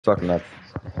Suck nuts.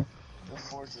 The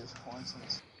fortress points and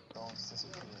stones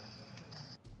disappear.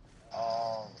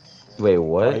 Oh, Wait, shit.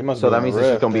 Oh, he what? must So be that in a means it's just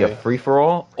rift, gonna be a eh?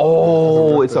 free-for-all? Yeah, that's a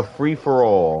Oh, it's a rifter.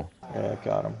 free-for-all. Yeah,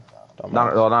 got him.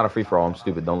 Not, Dumbass. well, not a free-for-all. I'm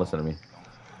stupid. Don't listen to me.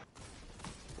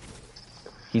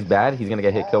 He's bad. He's gonna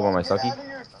get hit, killed by my Get sucky. out of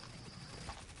here.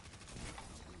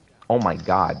 Oh my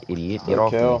god, idiot. Get Good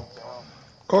off me. kill.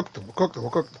 Cooked him. Cooked him.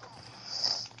 Cooked him.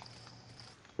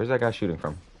 Where's that guy shooting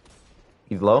from?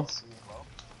 He's low?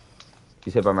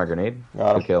 He's hit by my grenade.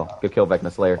 Got him. Good kill. Good kill,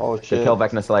 Vecna Slayer. Oh, Good shit. kill,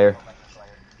 Vecna Slayer.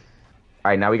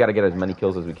 Alright, now we gotta get as many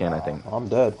kills as we can, I think. I'm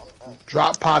dead.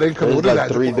 Drop pod incoming. There's What is like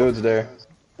that? 3 dudes there.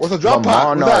 What's a The drop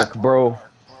pod? What's Monarch, that? bro. What's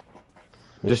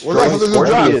Destroy that? What's a drop?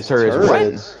 Scorpius turrets.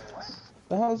 Turrets. What?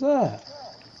 The hell's that?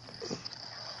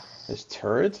 There's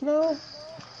turrets now?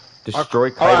 Destroy I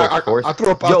Kaido's force.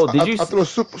 threw a, Yo, I, did you I threw a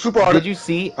super on did it. you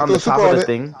see I on threw the a super top of on the it.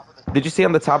 thing? Did you see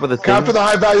on the top of the thing? Capture the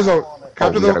high value zone.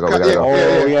 Capture we the. gotta go, we gotta go. Oh,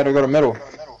 Yeah, we gotta go to middle.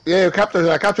 yeah, capture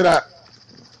that. Capture that.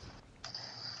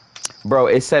 Bro,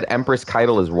 it said Empress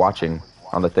Kaido is watching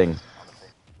on the thing.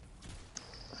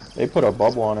 They put a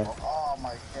bubble on it. Oh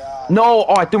my god. No!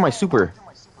 Oh, I threw my super.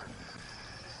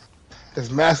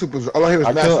 There's mass supers. All I hear is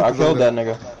I mass supers. killed over that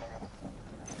there. nigga.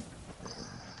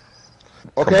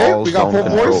 Okay, Cabal we got zone 4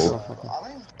 control. points. I don't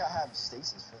even think I have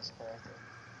stasis for this character.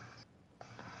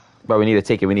 Bro, we need to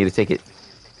take it. We need to take it.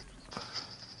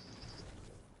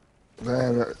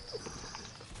 Man,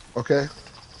 okay.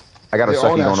 I got a They own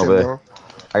sucky that going shit, over there. bro.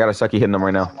 I got a sucky hitting them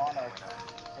right now. Monarch.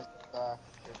 Hit back.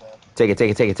 You're dead. Take it,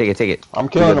 take it, take it, take it, take it. I'm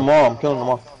killing them all. I'm killing them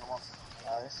all.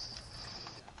 Nice.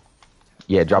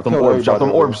 Yeah, drop them Killed orbs, drop them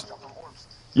everybody. orbs.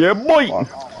 Yeah, boy!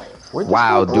 Where'd this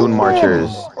Wow, guy Dune come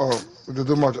Marchers. from? Oh, the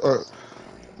do much.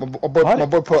 My What?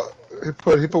 boy put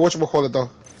whatchamacallit though.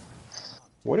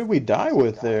 What did we die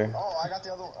with there? Oh, I got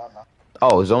the other one. Oh, no.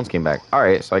 Oh, zones came back.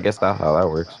 Alright, so I guess that's how that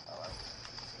works.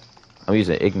 I'm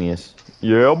using Igneous.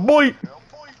 Yeah, boy!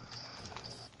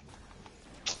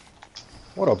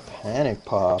 What a panic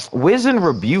pop. Wiz and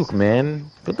Rebuke, man.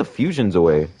 Put the fusions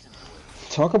away.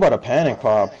 Talk about a panic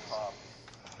pop.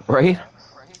 Right?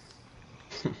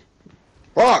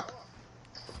 Fuck.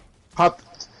 Hot.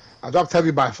 I dropped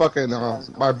heavy by fucking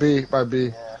by B. Yeah,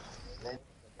 they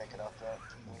pick it up there.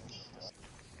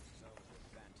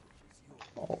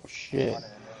 Oh shit.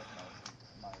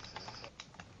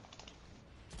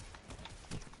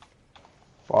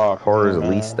 Fuck. Horror's man.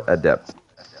 least adept.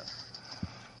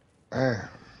 Man.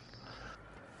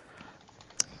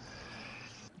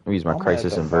 I'll use my How am I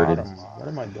crisis at the inverted. bottom? What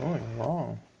am I doing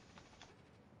wrong?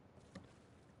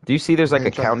 Do you see there's like a Yeah,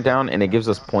 try- countdown and it gives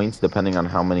us points depending on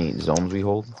how many zones we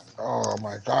hold? Oh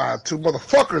my god, 2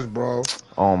 motherfuckers, bro.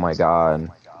 Oh my god.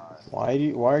 Why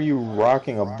are you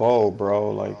rocking a bow,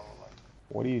 bro? Like,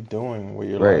 what are you doing with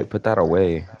your Right, life? put that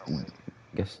away.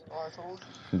 Guess Oh, I told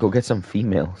you. go get some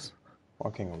females.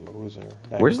 Fucking loser.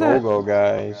 That Where's that- go-go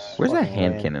guys. Where's that Fucking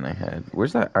hand lame. cannon I had?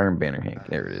 Where's that Iron Banner hand?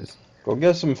 There it is. Go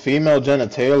get some female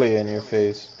genitalia in your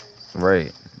face.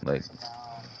 Right. Like,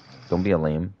 don't be a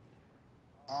lame.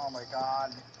 Oh my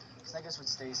god. These niggas with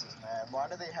stasis, man. Why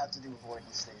do they have to do void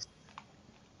and stasis?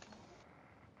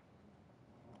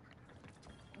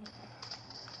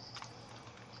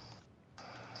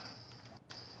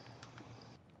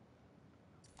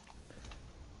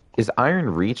 Is Iron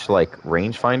Reach like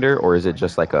rangefinder or is it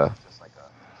just like a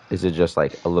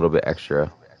little bit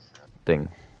extra thing?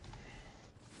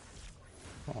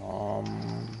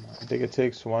 I think it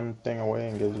takes one thing away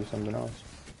and gives you something else.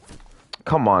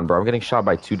 Come on, bro. I'm getting shot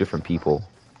by 2 different people.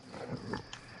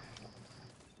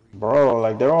 Bro,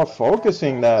 like they're all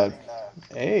focusing that.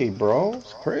 Hey, bro,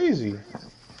 it's crazy.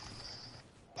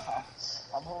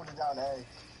 I'm holding down A.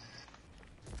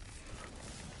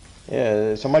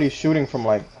 Yeah, somebody's shooting from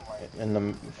like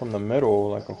from the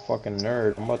middle like a fucking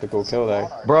nerd. I'm about to go kill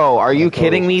that. Bro, are you Like those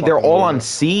kidding me? They're fucking all on losers.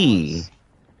 C.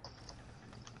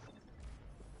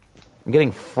 I'm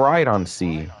getting fried on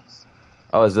C.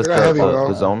 Oh, is this They're heavy, the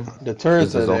bro. zone? The Is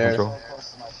turrets the are zone there. control?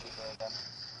 Close to my super again.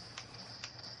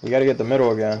 We gotta get the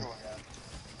middle again.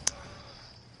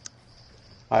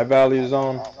 High value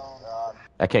zone. God.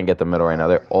 I can't get the middle right now.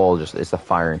 They're all just, it's the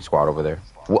firing squad over there.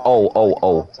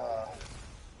 Oh.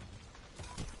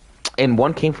 And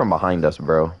one came from behind us,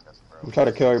 bro. I'm trying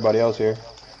to kill everybody else here.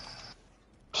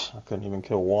 I couldn't even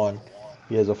kill one.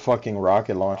 He has a fucking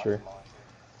rocket launcher.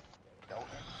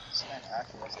 This man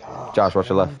accurate. Josh, watch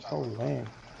your left. So lame.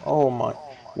 Oh my.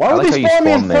 Why I would like they how you spawn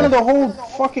me in spawned front of there. the whole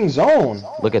fucking zone?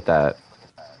 Look at that.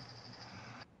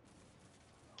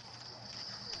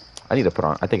 I need to put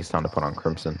on, I think it's time to put on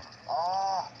Crimson.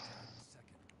 Ah.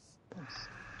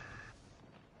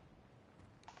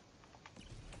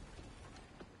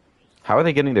 How are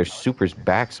they getting their supers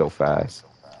back so fast?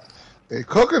 They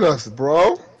cooking us,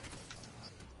 bro.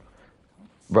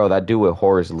 Bro, that dude with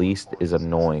Horror's Least is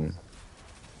annoying.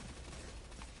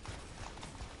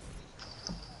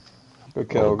 Good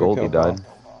Oh, kill, good Goldie kill, pal. died.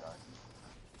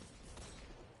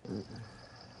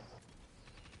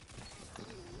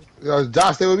 Yo,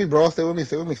 Josh, stay with me, bro. Stay with me.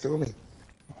 Stay with me. Stay with me.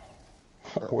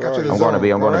 Where Capture are the I'm you? going to zone. be.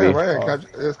 I'm going to Right here, be. right here.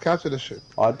 Oh. Let's capture this shit.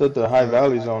 Oh, I thought the High No,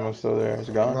 Valley zone was still there. It's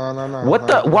gone. no. What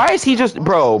the? Why is he just,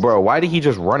 bro? Why did he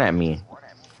just run at me?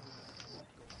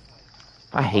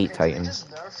 I hate Okay, did they Titan. just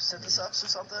nerf Synthesucks or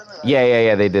something?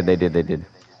 Yeah. They did. They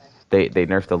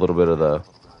nerfed a little bit of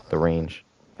the range.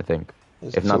 I think.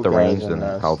 There's If not two the guys range, in then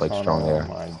that how like strong they tunnel.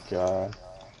 Oh are. my god.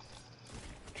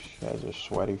 These guys are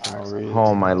sweaty for no reason.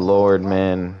 Oh my lord,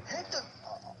 man! Hit the.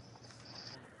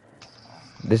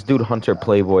 This dude Hunter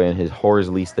Playboy and his Horror's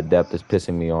Least the Depth is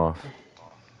pissing me off.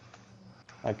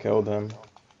 I killed him.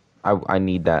 I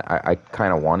need that. I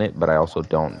kind of want it, but I also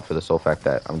don't for the sole fact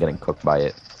that I'm getting cooked by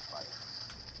it.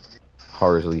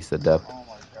 Horror's Least the Depth. Oh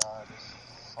my god,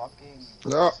 this fucking.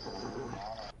 No.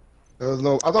 There was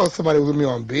no. I thought somebody was with me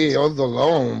on B. I was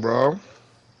alone, bro.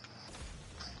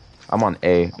 I'm on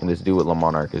A, and this dude with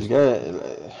Lamonarch is.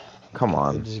 Come I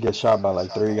on, just get shot by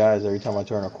like 3 guys every time I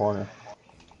turn a corner.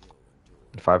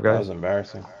 5 That guys. was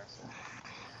embarrassing.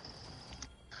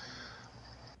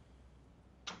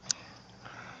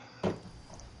 Man,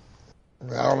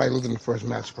 I don't like losing the first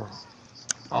match, bro.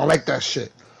 I don't like that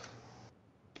shit.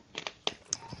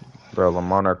 Bro,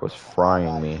 Lamonarch was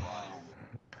frying me.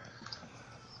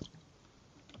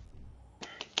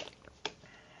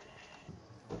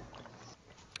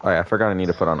 Oh yeah, I forgot I need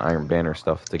to put on Iron Banner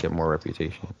stuff to get more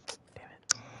reputation.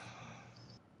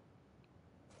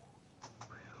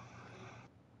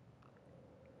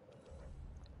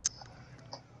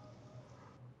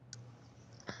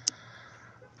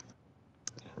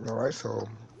 All right, so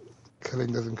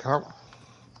killing doesn't count.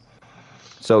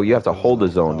 So you have to Killing hold the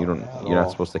don't zone. count at You're not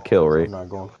all. supposed to kill, right? I'm not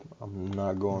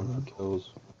going for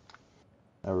kills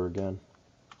ever again.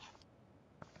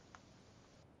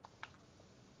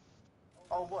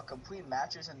 Oh, what? Complete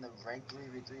matches in the rank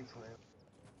 3v3 play.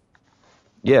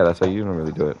 Yeah, that's how you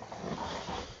normally do it.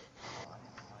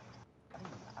 I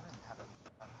didn't have it.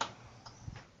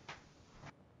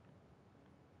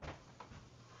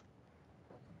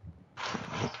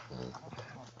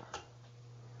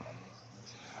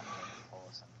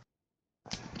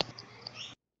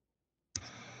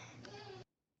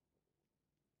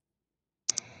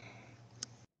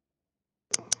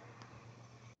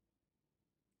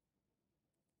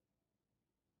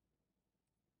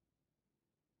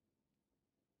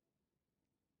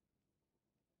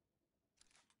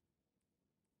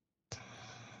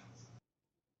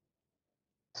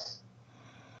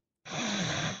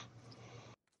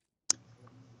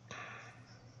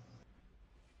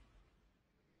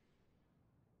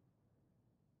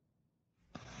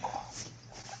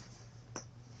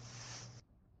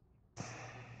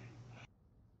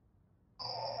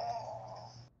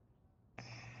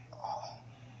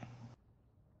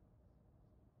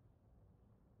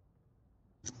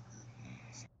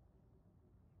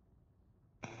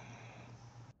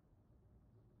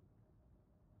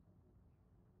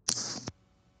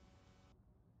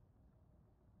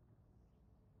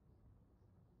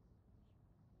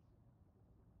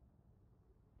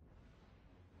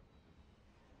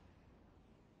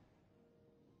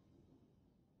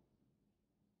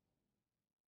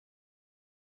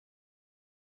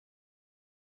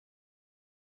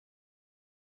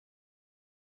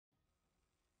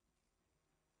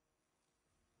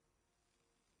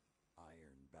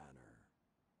 Iron Banner.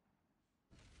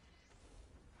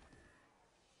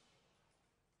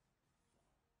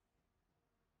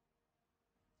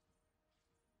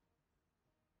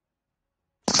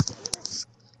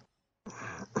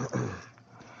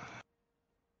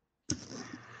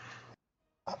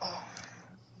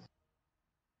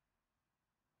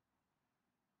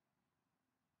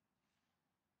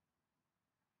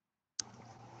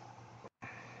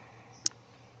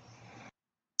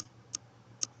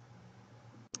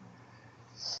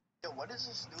 Yo, when does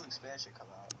this new expansion come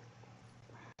out?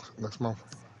 Next month.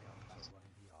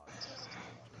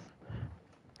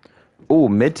 Ooh,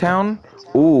 Midtown.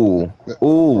 Ooh,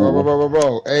 ooh.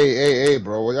 Bro. Hey,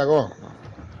 bro. Where y'all going?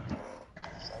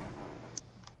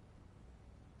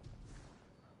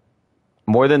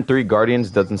 More than 3 guardians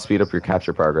doesn't speed up your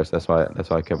capture progress. That's why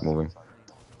I kept moving.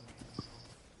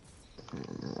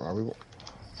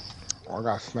 I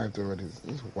got sniped already.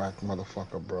 This whack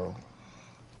motherfucker, bro.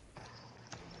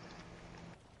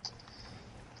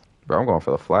 Bro, I'm going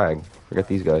for the flag. Forget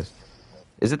these guys.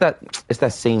 Is it that? It's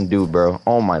that same dude, bro.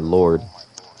 Oh my lord.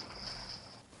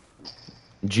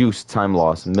 Juice, time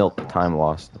loss. Milk, time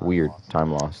loss. Weird,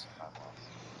 time loss.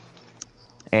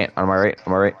 Ant, am I right?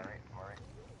 Am I right?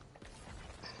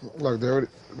 Look, they already.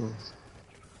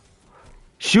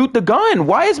 Shoot the gun!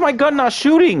 Why is my gun not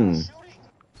shooting?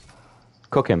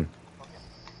 Cook him.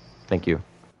 Thank you.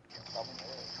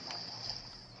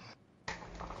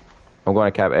 I'm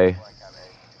going to cap A.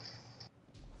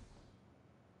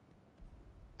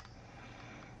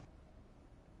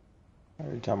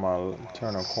 Every time I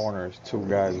turn a corner, it's two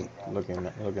guys looking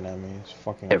at me. It's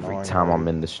fucking Every annoying. time I'm already.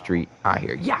 in the street, I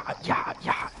hear yeah.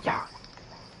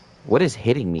 What is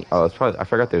hitting me? Oh, it's probably. I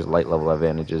forgot there's light level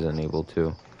advantages enabled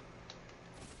too.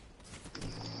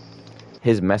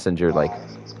 His messenger like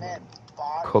This man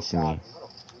body cooked shot me. me. What a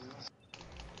loser.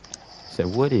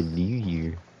 Said, what did you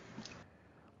hear?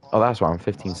 Oh, that's why I'm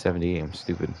 1578. I'm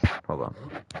stupid. Hold on.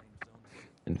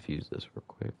 Infuse this real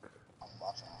quick.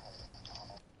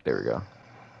 There we go.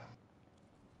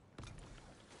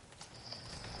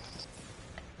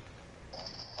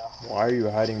 Why are you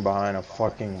hiding behind a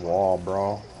fucking wall,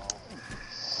 bro?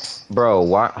 Bro,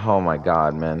 what? Oh my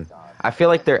god, man. I feel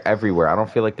like they're everywhere. I don't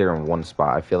feel like they're in one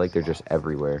spot. I feel like they're just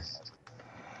everywhere.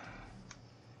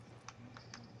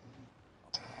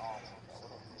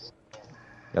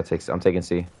 I'm taking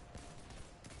C.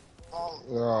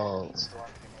 Yo,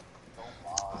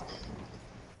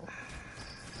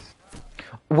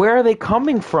 Where are they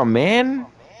coming from, man?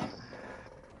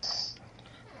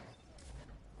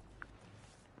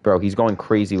 Bro, he's going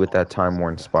crazy with that Time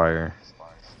Worn Spire.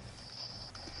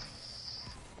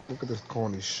 look at this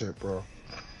corny shit, bro.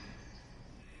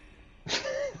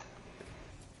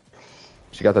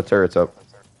 She got the turrets up.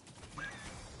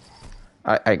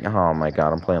 Oh my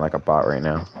god, I'm playing like a bot right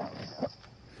now.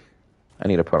 I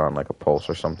need to put on like a pulse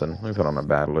or something. Let me put on a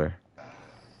battler.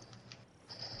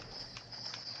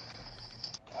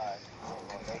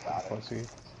 Pussy.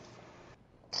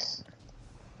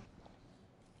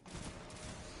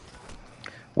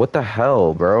 What the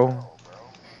hell, bro?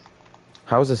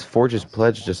 How is this Forge's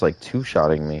Pledge just like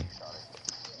two-shotting me?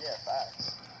 Yeah,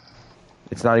 facts.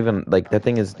 It's not even like that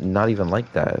thing is not even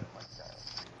like that.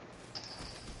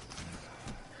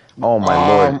 Oh my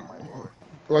lord.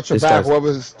 Watch your This back. guy's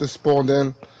Whoever's just spawned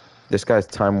in. this guy's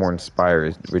Time Worn Spire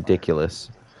is ridiculous.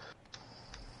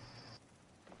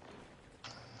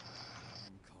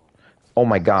 Oh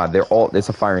my god, it's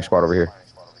a firing squad over here.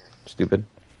 Stupid.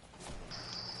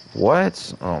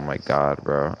 What? Oh my god,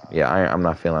 bro. Yeah, I'm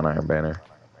not feeling Iron Banner.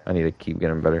 I need to keep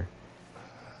getting better.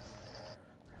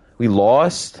 We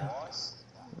lost?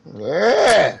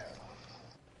 Yeah.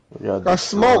 We got Got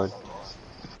smoke. destroyed.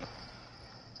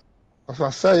 That's what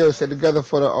I say. Yo, stay together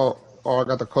for the. Oh, I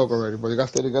got the coke already, but you got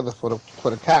to stay together for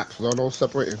the caps. No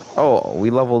separating. Oh,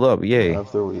 we leveled up. Yay.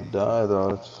 After we die,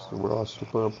 though, we're all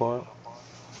super apart.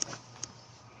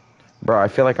 Bro, I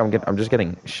feel like I'm just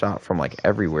getting shot from like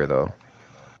everywhere though.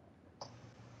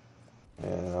 Yeah,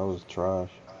 that was trash.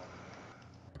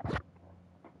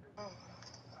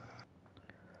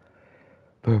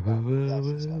 Ooh,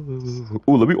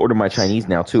 let me order my Chinese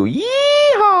now too.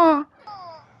 Yeehaw!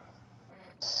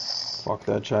 Fuck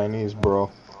that Chinese, bro.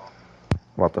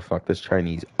 What the fuck, this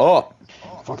Chinese up?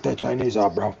 Fuck that Chinese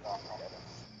up, bro.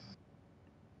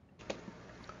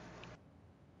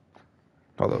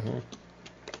 Hold up.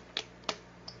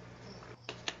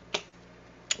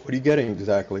 What are you getting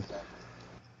exactly?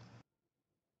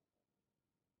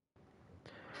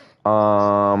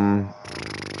 I'm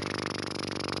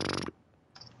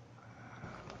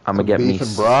gonna get me beef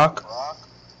and brock.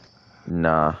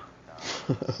 Nah.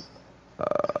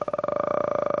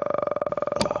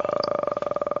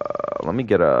 Let me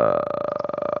get a.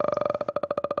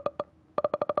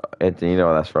 Anthony, you know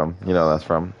where that's from. You know where that's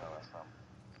from.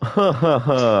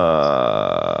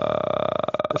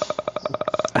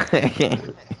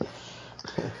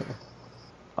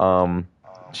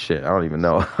 Shit, I don't even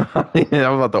know.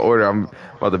 I'm about to order. I'm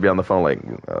about to be on the phone. Like,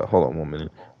 hold on 1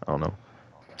 minute. I don't know.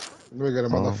 Let me get a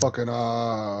motherfucking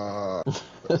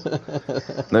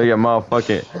Let me get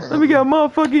motherfucking. Let me get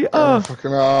motherfucking.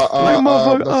 fucking Like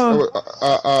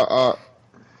motherfucking.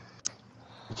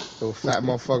 little fat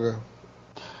motherfucker.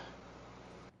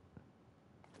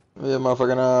 Yeah,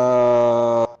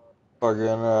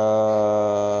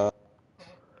 motherfucking,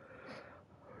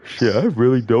 Shit, I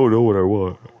really don't know what I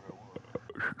want.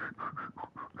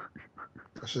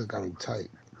 That shit got me tight.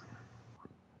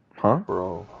 Huh?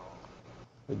 Bro.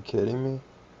 Are you kidding me?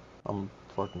 I'm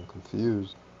fucking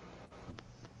confused.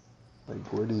 Like,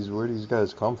 where these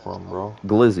guys come from, bro?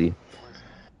 Glizzy.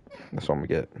 That's what I'm gonna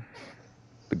get.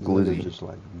 The Nigga glizzy. just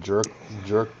like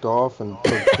jerked off and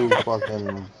took 2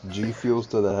 fucking G Fuels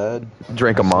to the head,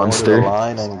 Drank a snorted a monster.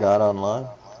 line and got online.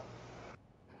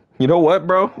 You know what,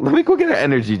 bro? Let me go get an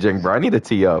energy drink, bro. I need to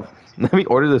tee up. Let me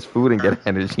order this food and get an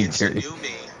energy It's a drink. new me.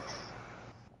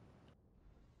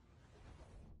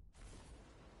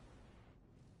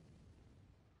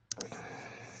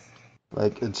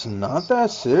 Like, it's not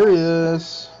that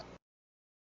serious.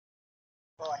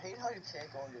 Bro, I hate how you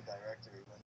can't go in your directory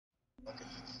when fucking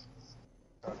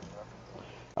started up.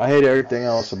 I hate everything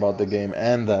else about the game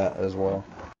and that as well.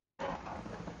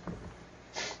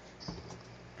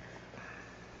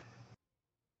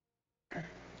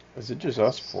 Is it just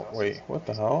us four? Wait, what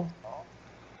the hell?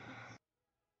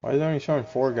 Why is it only showing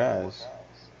 4 guys?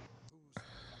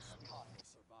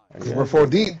 Are you Cause we're guys 4 okay?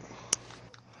 deep.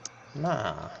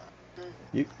 Nah.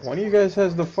 One of you guys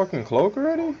has the fucking cloak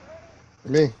already?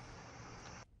 Me.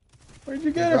 Where'd you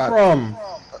I get it got. from?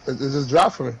 It just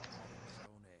dropped for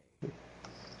me.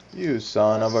 You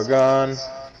son of a gun.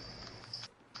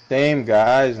 Same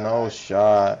guys, no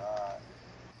shot.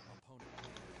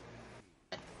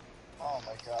 Oh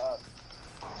my god.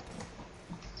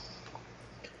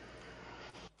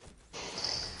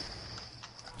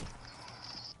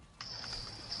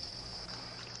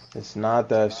 It's not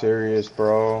that serious,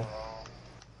 bro.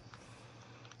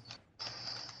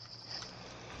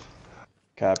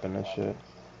 Capping this shit.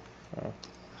 Oh.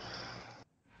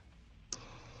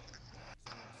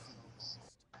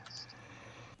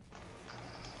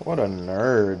 What a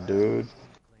nerd, dude.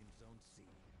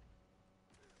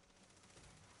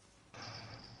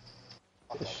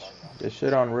 This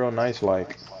shit on real nice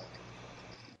like.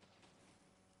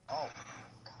 Oh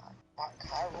god.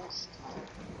 Kairos.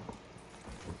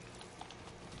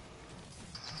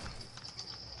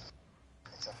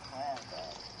 It's a plan,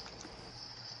 dog.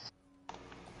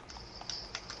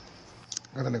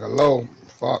 Got a nigga low.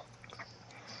 Fuck.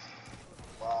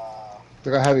 Wow.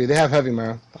 They got heavy. They have heavy,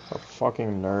 man. A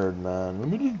fucking nerd, man. Let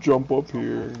me just jump up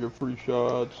here and get free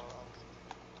shots.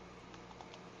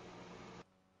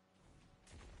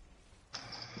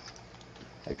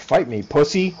 Like, fight me,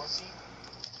 pussy.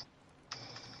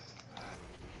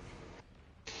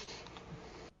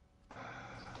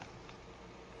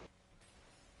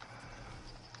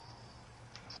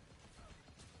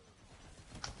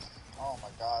 Oh my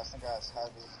god, this guy's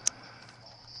heavy.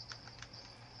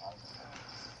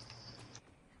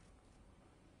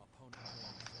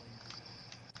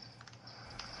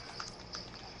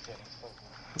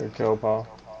 Good kill, pal.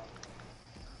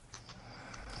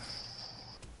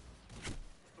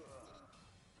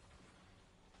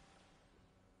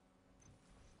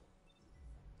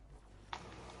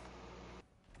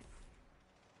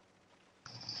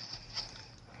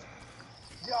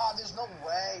 Yeah, there's no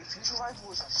way. Future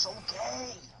rifles are so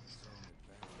gay.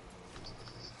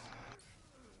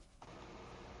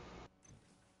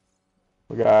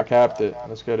 We got capped it.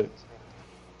 Let's get it.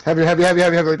 Heavy, heavy, heavy,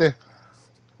 heavy, heavy right there.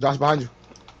 Josh behind you.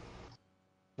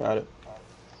 Got it.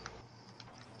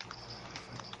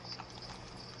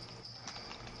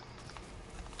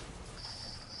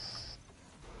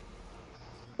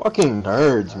 Fucking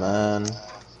nerds, man.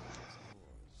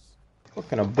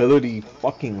 Fucking ability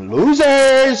fucking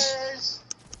losers!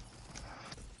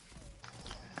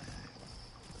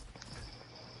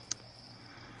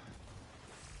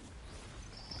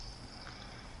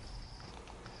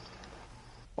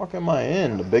 Fuck am I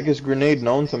in? The biggest grenade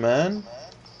known to man?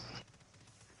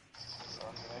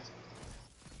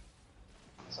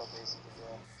 So basically,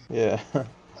 yeah. Yeah.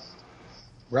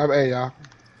 Grab A, y'all.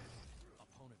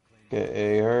 Get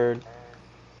A heard.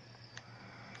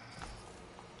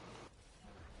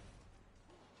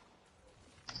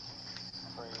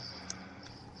 Crazy.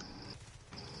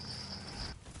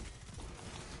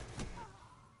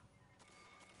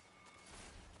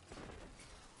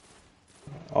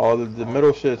 Oh, the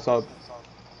middle shit's up.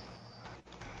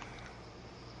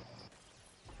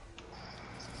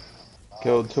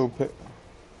 Killed 2 pick.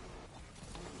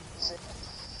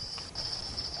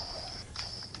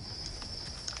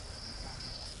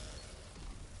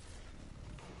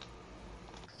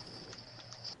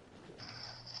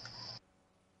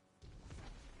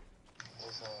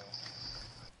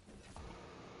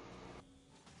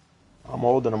 I'm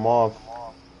holding him off.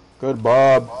 Good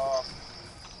Bob.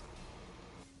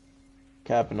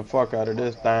 Capping the fuck out of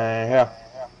this thing here.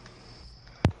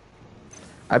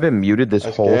 I've been muted this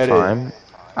Let's whole get it. time.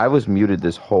 I was muted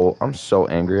this whole. I'm so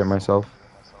angry at myself.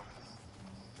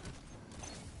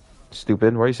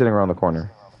 Stupid. Why are you sitting around the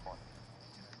corner?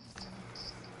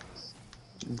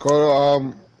 Go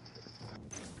to,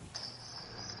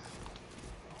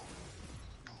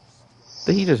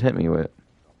 That he just hit me with.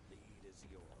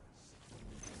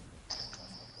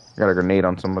 I got a grenade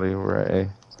on somebody over at A.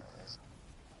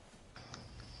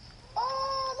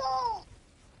 Oh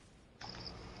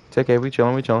It's okay, we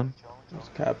chilling, we chilling. Let's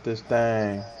cap this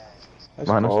thing. Let's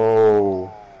Behind us.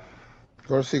 go.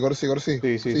 Go to C. Go to C. Go to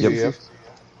C. See, Yep. yep.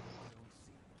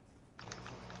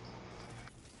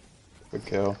 Good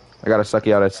kill. I got a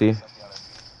sucky out at C. no!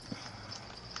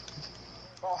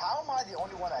 Bro, how am I the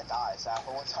only one that dies that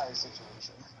whole entire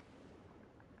situation?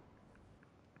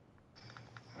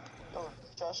 Yo,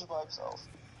 Josh is by himself.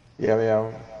 Yeah,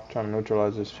 I'm trying to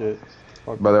neutralize this shit.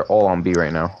 Fuck. But they're all on B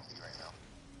right now.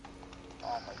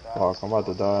 Oh my god. Fuck, I'm about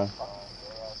to die.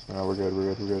 No, we're good,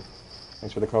 we're good.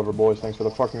 Thanks for the cover, boys. Thanks for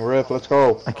the fucking riff. Let's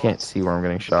go. I can't see where I'm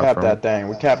getting shot Cap from. that thing.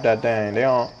 We cap that thing. They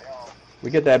on. We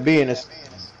get that B and it's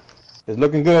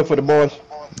looking good for the boys.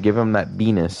 Give him that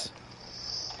Venus.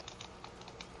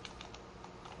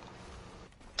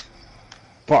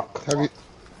 Fuck. Heavy.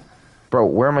 Bro,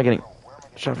 where am I getting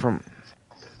shot from?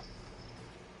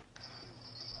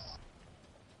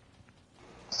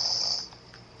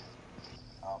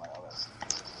 Oh my god.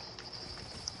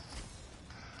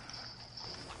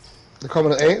 They're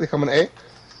coming to A. They're coming to A.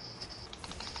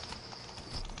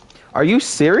 Are you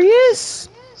serious?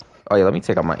 Oh yeah, let me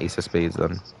take out my ace of spades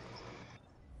then.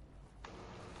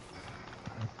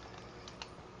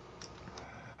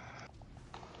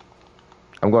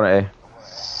 I'm going to A.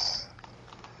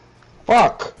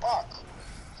 Fuck.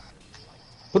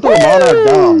 Put the Monarch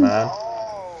down, man.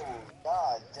 Oh,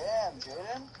 god damn,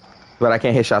 Jaden. But I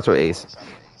can't hit shots with ace.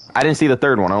 I didn't see the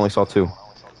third one, I only saw two.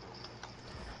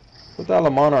 Put that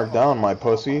Monarch down, my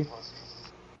pussy.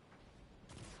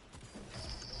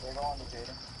 They're going to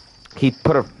Jaden. He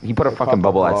put a fucking Pop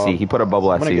bubble up, at C. He put a bubble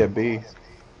I'm at gonna C. get B.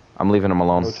 I'm leaving him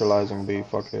alone. Neutralizing B.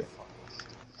 Fuck it.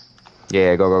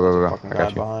 Yeah, go. Fucking I guy got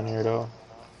you. behind here though.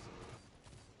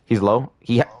 He's low.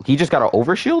 He just got an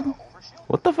overshield?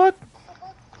 What the fuck?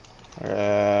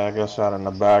 Yeah, I guess out in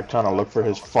the back trying to look for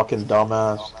his fucking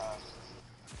dumbass.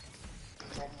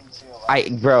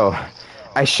 Bro,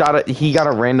 I shot it. He got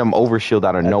a random overshield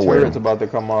out of That nowhere. turret's about to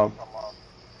come up.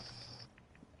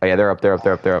 Oh yeah, they're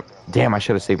up. Damn, I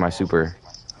should have saved my super.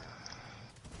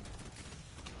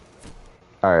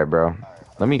 Alright, bro.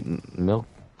 Let me milk.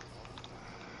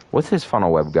 What's his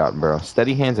funnel web got, bro?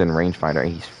 Steady hands and rangefinder.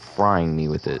 He's frying me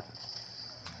with it.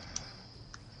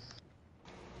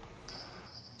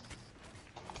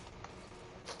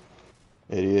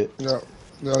 Idiot. No,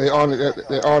 they're on it.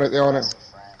 They're on it. They're on it.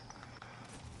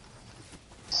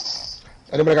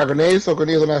 Anybody got grenades? So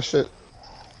grenades on that shit.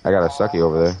 I got a sucky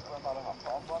over there. I'm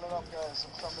running up, guys.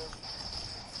 I'm coming.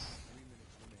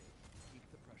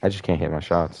 I just can't hit my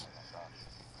shots.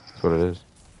 That's what it is.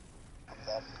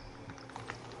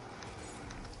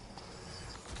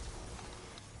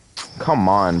 Come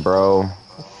on, bro.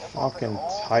 Fucking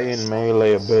Titan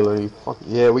melee ability. Fuck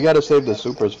yeah, we gotta save the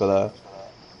supers for that.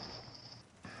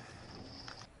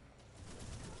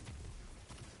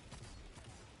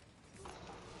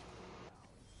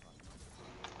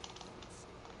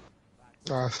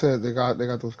 I said they got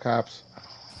those caps.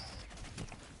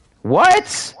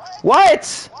 What?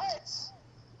 What?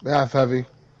 They have heavy.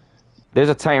 There's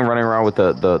a Titan running around with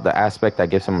the aspect that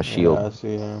gives him a shield. Yeah, I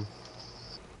see him.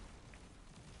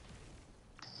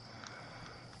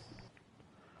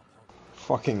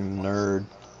 Fucking nerd.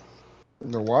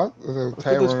 The what? The Look at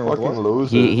Titan this running with fucking what?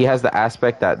 loser. He has the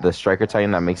aspect that the striker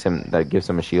Titan that gives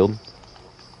him a shield.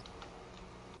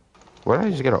 Where did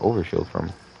I just get an overshield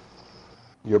from?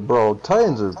 Your bro,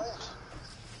 Titans are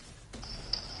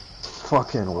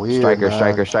fucking weird. Striker. man.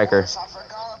 I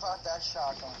forgot about that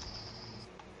shotgun.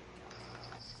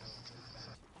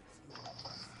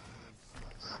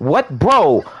 What,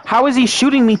 bro? How is he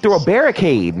shooting me through a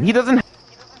barricade? He doesn't.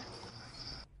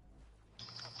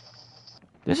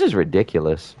 This is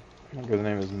ridiculous. Nigga's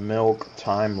name is Milk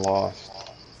Time Lost.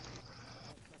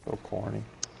 So corny.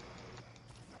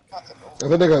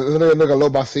 There's a nigga low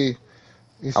by C.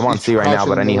 I'm on C right now,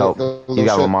 but I need help. He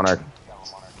got a Monarch.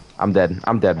 I'm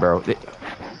dead, bro.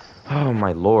 Oh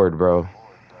my lord, bro.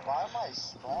 Why am I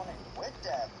spawning with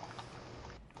them?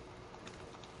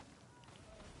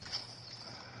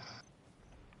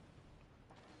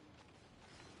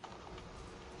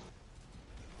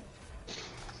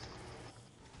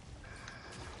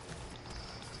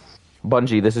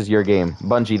 Bungie, this is your game.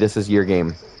 Bungie, this is your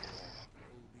game.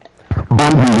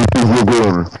 Bungie, this is your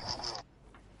game.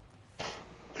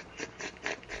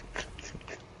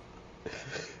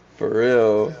 For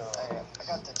real. I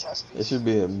got the chest piece. They should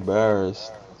be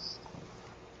embarrassed.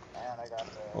 And I got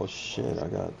the... Oh shit, I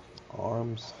got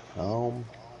arms, helm.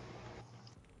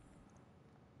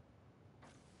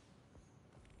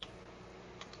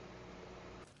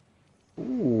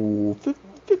 Ooh,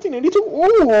 1982.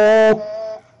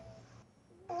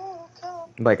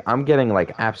 Ooh. Like, I'm getting,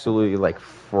 like, absolutely, like,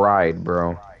 fried,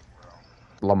 bro.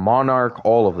 La Monarch,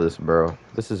 all of this, bro.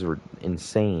 This is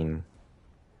insane.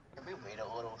 Can we wait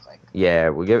a little? Like, Yeah,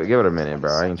 we give it a minute,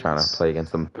 bro. I ain't trying to play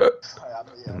against them,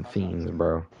 them fiends,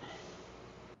 bro.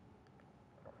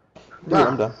 Dude,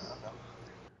 I'm done.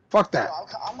 Fuck that.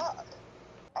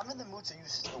 I'm in the mood to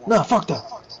use the one. Nah, fuck that.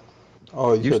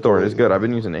 Oh, you Use said Thorn is good. I've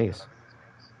been using Ace.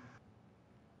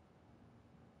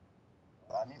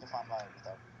 I need to find my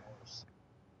without remorse.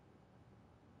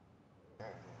 There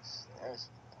it is.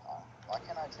 Why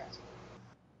can't I transfer?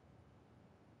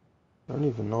 I don't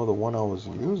even know the one I was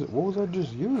using. What was I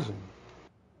just using?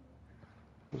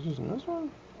 Was I using this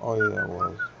one? Oh yeah, it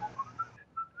was.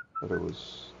 But it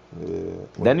was,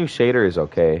 yeah. That new shader is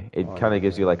okay. It Oh, kind yeah, of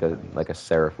gives you yeah, like a yeah.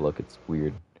 serif look. It's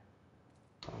weird.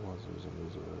 I was using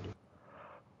these already.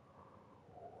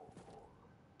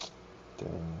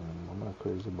 Damn, I'm not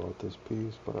crazy about this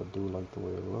piece, but I do like the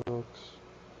way it looks.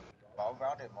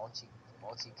 Well-rounded multi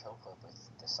kill clip with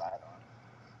the sidearm.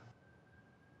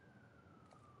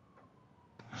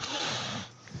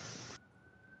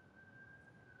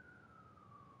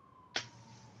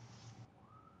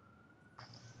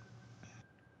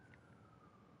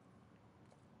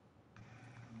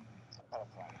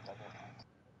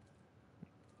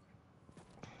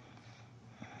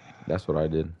 That's what I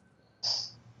did.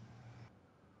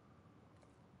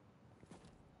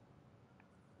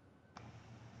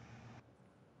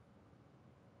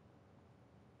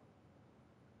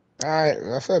 Alright,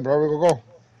 that's it, bro. We gonna go.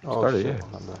 Oh Started, shit, yeah.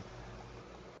 I'm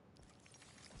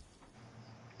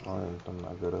done. I'm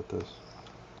not good at this.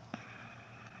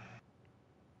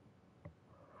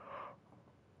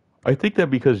 I think that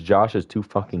because Josh is too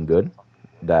fucking good,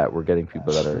 that we're getting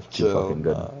people that are too Chill, fucking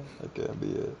good. nah, that can't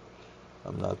be it.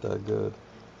 I'm not that good.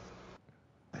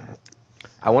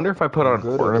 I wonder if I put I'm on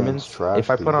good against ornaments. trash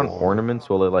If I put on people. ornaments,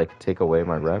 will it like take away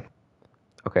my rep?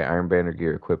 Okay, Iron Banner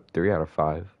gear equipped 3 out of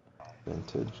 5.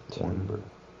 Vintage timber. 1,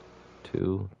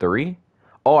 2, 3.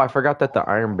 Oh, I forgot that the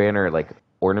Iron Banner like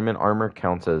ornament armor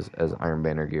counts as Iron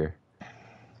Banner gear.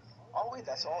 Oh wait,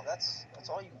 that's all. That's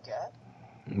all you get.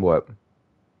 What?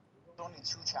 Only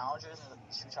two challenges, and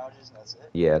that's it.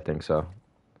 Yeah, I think so.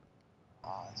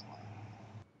 Oh, that's fine.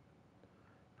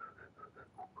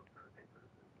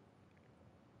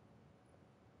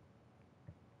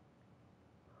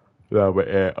 Yeah, but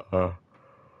oh,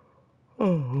 what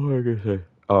was I gonna say?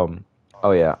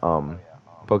 Oh yeah,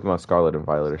 Pokemon Scarlet and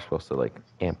Violet are supposed to like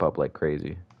amp up like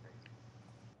crazy.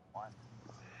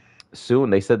 Soon,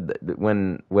 they said that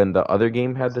when the other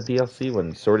game had the DLC,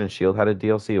 when Sword and Shield had a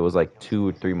DLC, it was like 2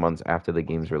 or 3 months after the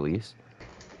game's release.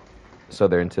 So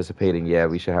they're anticipating, yeah,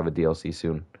 we should have a DLC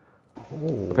soon.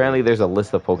 Ooh, Apparently, there's a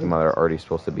list of Pokemon that are already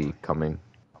supposed to be coming.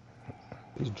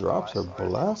 these drops are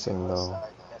blasting though.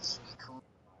 That's Suicune,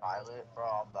 Violet, bro.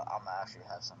 I'm actually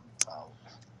have some trouble.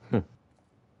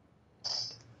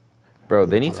 Bro,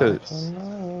 they need to... Drops are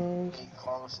nice. Hey,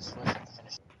 Carlos is switching to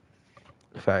finish.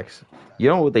 Facts. You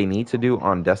know what they need to do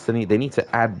on Destiny? They need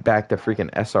to add back the freaking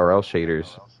SRL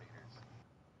shaders.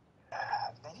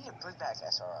 They need to bring back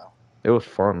SRL. It was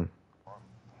fun.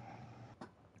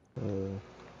 Yeah,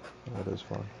 that is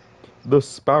fun. The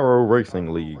Sparrow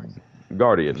Racing League. Shit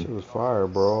Guardian. was fire,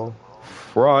 bro.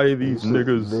 Fry these They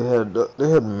niggas. they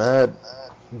had mad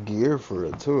gear for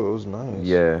it too. It was nice.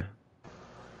 Yeah.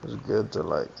 It was good to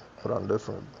like put on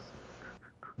different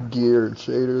gear and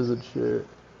shaders and shit.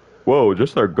 Whoa,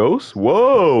 just our ghosts?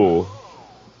 Whoa.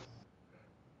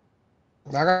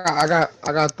 I got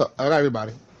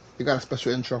everybody. You got a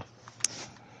special intro.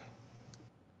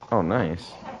 Oh,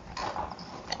 nice.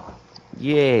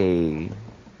 Yay.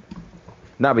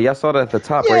 Nah, but y'all saw that at the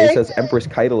top, right? It says Empress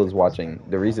Keitel is watching.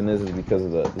 The reason is because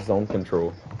of the zone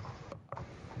control.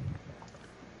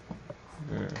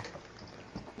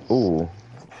 Ooh.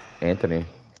 Anthony.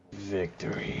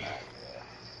 Victory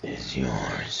is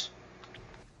yours.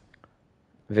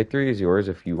 Victory is yours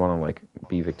if you want to, like,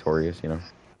 be victorious, you know?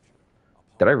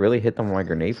 Did I really hit them with my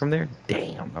grenade from there?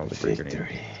 Damn, that was a great grenade.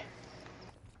 Victory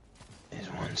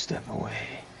is one step away.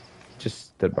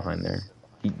 Just stood behind there.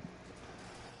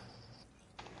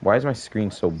 Why is my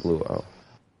screen so blue? Oh.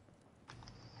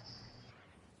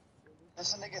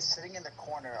 There's a nigga sitting in the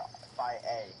corner by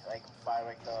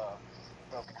the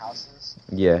broken houses.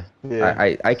 Yeah.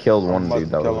 I killed one dude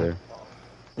that was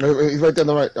there. He's right there on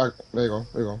the right. There you go.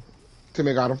 There you go.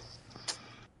 Timmy got him.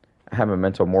 I had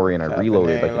Memento Mori and I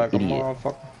reloaded like an idiot.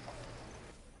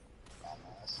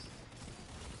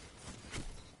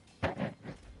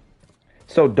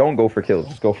 So don't go for kills,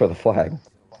 just go for the flag.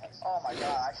 Oh my god,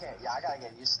 I can't. Yeah, I gotta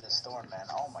get used to this storm, man.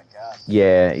 Oh my god.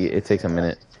 Yeah, it takes a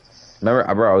minute.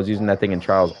 Remember, bro, I was using that thing in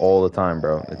trials all the time,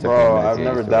 bro. It took me a Bro, minute I've to get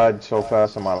never used to it. died so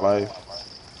fast in my life.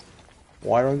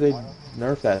 Why don't they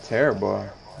nerf that terror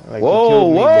bar? Like, he Whoa,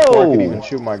 killed me before I could even whoa!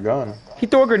 shoot my gun. He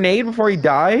threw a grenade before he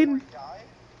died?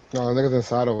 No, the nigga's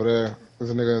inside over there.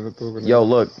 There's a nigga that threw a Yo,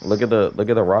 grenade. look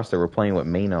at the roster. We're playing with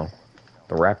Mano,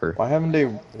 the rapper. Why haven't they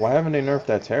nerfed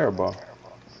that terror bar?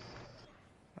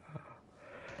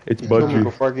 It's He killed me Bungie.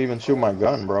 before I could even shoot my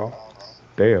gun, bro.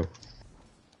 Damn.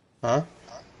 Huh?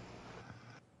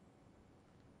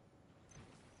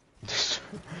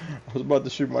 I was about to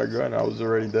shoot my gun. I was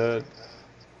already dead.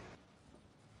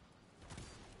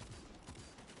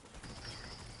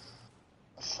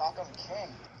 Shotgun King.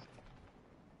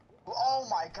 Oh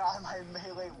my god, my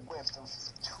melee whipped. It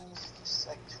was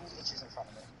like 2 inches in front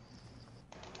of me.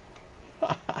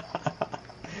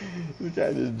 This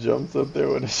guy just jumps up there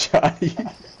with a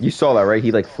shotty. You saw that, right?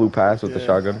 He like flew past with the Yeah.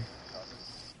 shotgun.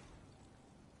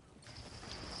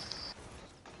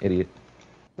 Idiot.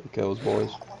 Kills boys.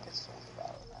 I wanna get so bad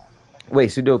on that. Wait,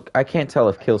 Sudo, I can't tell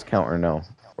if kills count or no.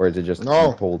 Or is it just No.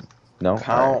 you pulled? No?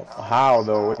 Count? How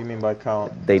though? What do you mean by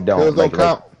count? Alright. They don't. Kills don't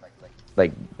count.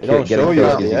 Like It don't getting show you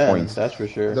kills at gives the you end. points. That's for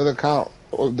sure. Doesn't count.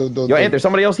 Oh, Yo, Ant, there's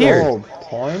somebody else here. Oh,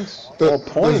 points? The- Oh,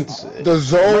 points. the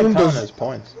zone It might count does- as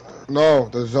points. No,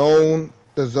 the zone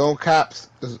caps.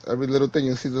 There's every little thing.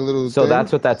 You see the little. So thing?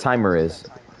 that's what that timer is.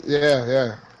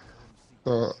 Yeah.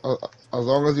 So as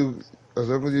long as you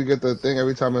get the thing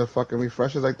every time it fucking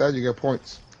refreshes like that, you get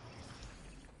points.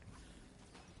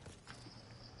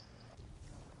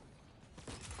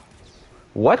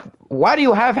 What? Why do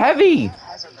you have heavy?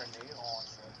 Has a grenade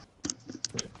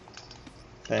launcher.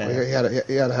 Damn. He had a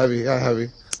heavy. He had a heavy.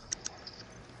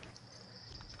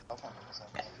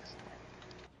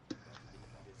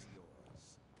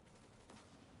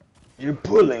 You're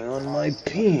pulling on my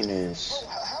penis.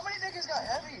 How many niggas got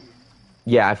heavy?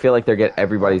 Yeah, I feel like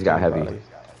everybody's got heavy.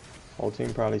 Whole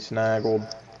team probably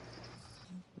snaggled.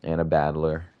 And a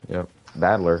battler. Yep.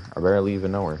 Battler. I barely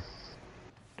even know her.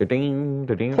 Oh,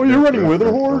 Oh, you're running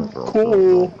Witherhorde?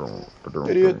 Cool.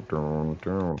 Idiot.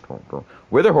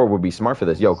 Witherhorde would be smart for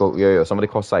this. Yo, somebody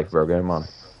call Scythe, bro. Get him on.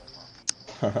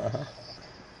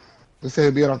 They say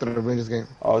he'll be on after the Rangers game.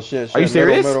 Oh shit, Are you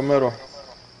serious?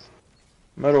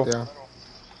 Middle. Yeah.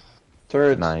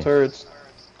 Turrets, Nice. turrets.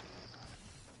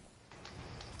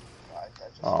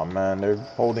 Oh man, they're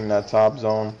holding that top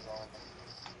zone.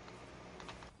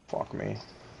 Fuck me.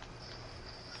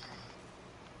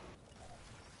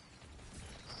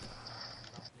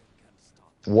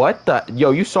 What the?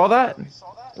 Yo, you saw that?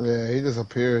 Yeah, he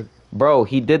disappeared. Bro,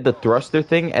 he did the thruster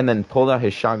thing and then pulled out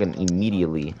his shotgun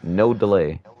immediately. No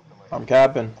delay. I'm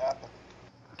capping.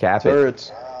 Cap it.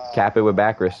 Turrets. Cap it with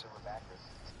Bacchus.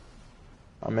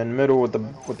 I'm in middle with the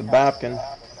Bapkin.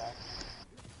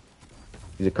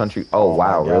 He's a country. Oh,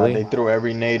 wow, my God, really? They threw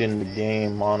every nade in the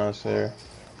game on us here.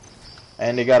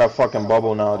 And they got a fucking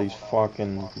bubble now, these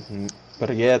fucking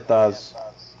prietas.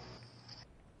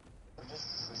 This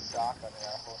is a shotgun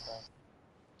rifle thing.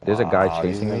 There's a guy Wow,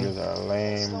 chasing these me niggas are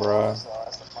lame, bruh. So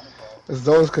that's the funny part. This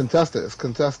zone's contested. It's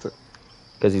contested.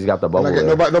 because he's got the And bubble I get,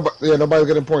 there. nobody's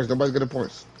getting points. Nobody's getting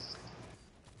points.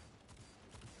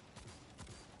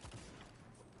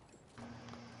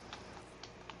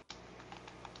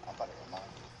 I'm about to get mine.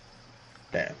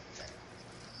 Damn.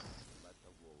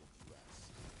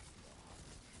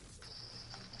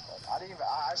 I didn't even.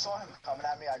 I saw him coming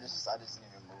at me. I just didn't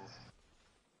even move.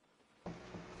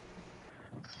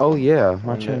 Oh yeah,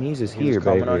 my And Chinese is he was here,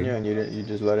 coming on you baby. and you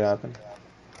just let it happen.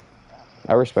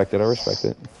 I respect it. I respect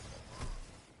it.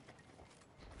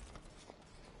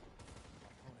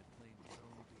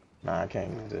 Nah, I can't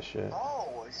use this shit.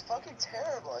 No, it's fucking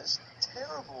terrible. It's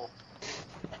terrible.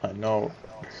 I know.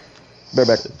 Bear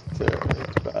back.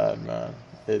 It's bad, man.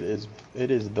 It is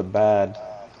the bad.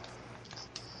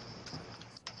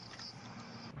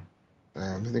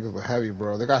 Damn, these niggas were heavy,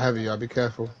 bro. They got heavy, y'all. Be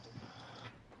careful.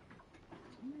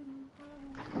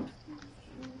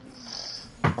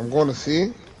 I'm going to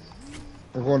see.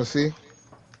 I'm going to see.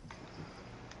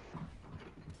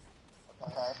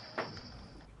 Okay.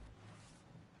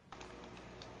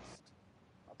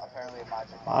 Apparently,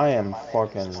 I am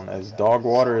fucking as dog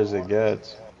water as it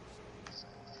gets.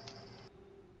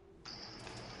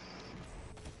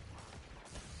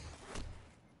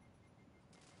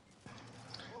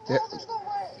 Yeah, Oh, there's no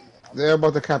way. they're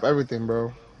about to cap everything,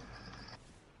 bro.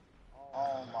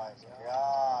 Oh my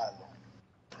god.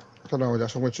 Hold on,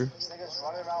 Josh. I'm with you. This nigga's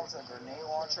running around with a grenade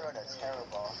launcher and a terror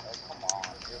ball. Like, come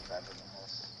on, you're better than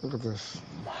this. Look at this.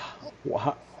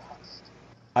 What?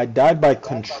 I died by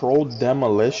controlled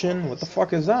demolition? What the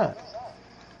fuck is that?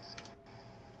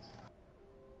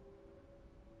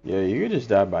 Yeah, you could just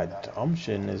die by dumb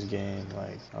shit in this game.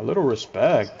 Like, a little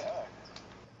respect.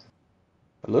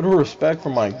 A little respect for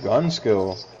my gun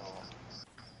skill.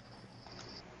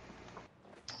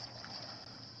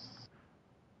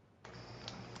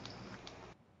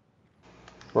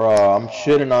 Bruh, I'm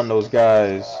shitting on those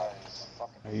guys.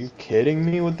 Are you kidding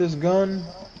me with this gun?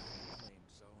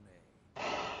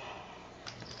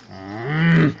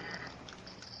 Mm.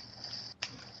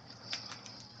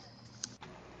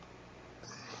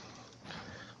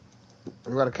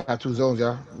 We gotta cap 2 zones,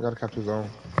 y'all. We gotta cap 2 zones.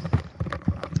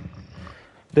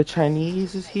 The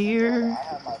Chinese is here. I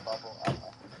have my bubble.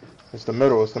 It's the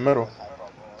middle, it's the middle.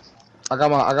 I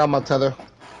got my tether.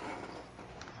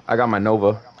 I got my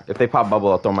Nova. If they pop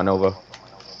bubble, I'll throw my Nova.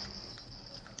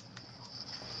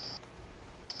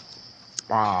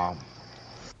 Wow.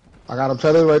 I got him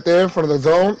tethered right there in front of the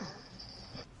zone.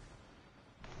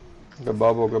 Good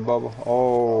bubble, good bubble.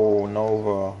 Oh,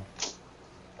 Nova.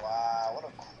 Wow, what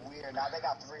a queer. Now they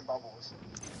got 3 bubbles.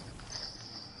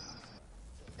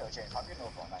 Yo, Jay, pop your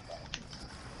Nova on that guy.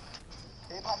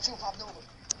 Hey, pop 2, pop Nova.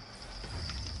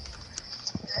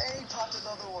 Hey, popped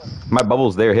another one. My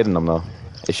bubble's there hitting them, though.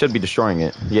 It should be destroying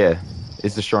it. Yeah,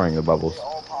 it's destroying the bubbles. They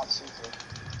all pop super.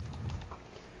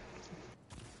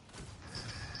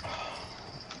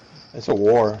 It's a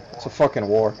war. It's a fucking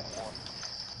war.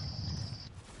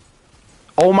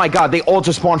 Oh my god, they all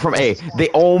just spawned from A. They,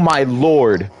 oh my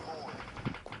lord.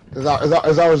 It's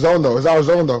our zone though. It's our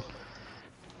zone though.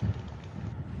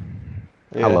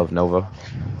 Yeah. I love Nova.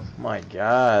 My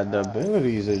god, the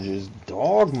abilities are just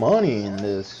dog money in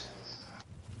this.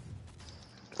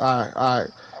 Alright.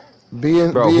 B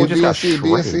and Bro, who just got C,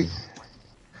 B and C. shredded?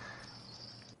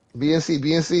 B and C,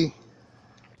 B and C.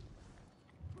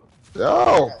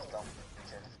 Yo!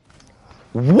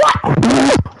 What?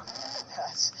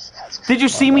 That's Did you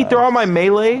see me throw out my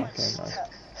melee?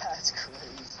 That's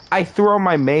crazy. I threw out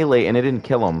my melee and it didn't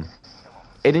kill him.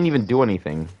 It didn't even do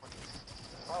anything.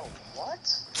 Bro,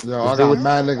 what? Yo, I If it got was-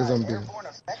 mad niggas on B. Airborne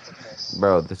effectiveness.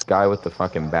 Bro, this guy with the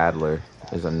fucking battler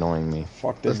is annoying me.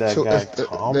 Fuck did There's that two- guy it's-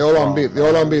 come They all on B. from, They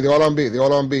all man? on B. They all on B. They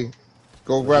all on B.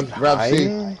 Go grab C.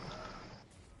 Hiding?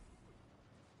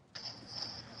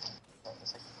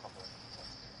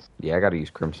 Yeah, I gotta use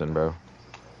Crimson, bro.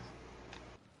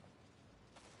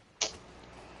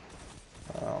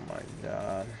 Oh my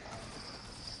god.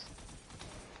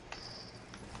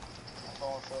 I'm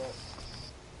going for it.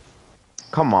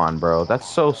 Come on, bro. That's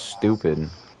so stupid.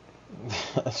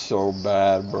 That's so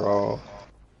bad, bro.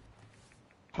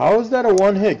 How is that a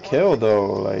one-hit kill,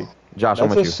 though? Like, Josh, I'm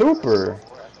that's with a you. super.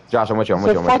 Josh, I'm with you. I'm It's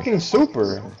with a you. I'm with you. fucking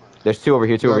super. There's 2 over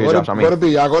here, 2 over here, Go Josh. to, I go to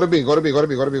mean, B. Y'all go to B. Go to B. Go to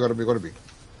B. Go to B. Go to B. Go to B.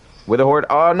 Wither Horde.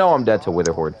 Oh, no, I'm dead to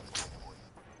Wither Horde.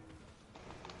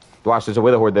 Watch, there's a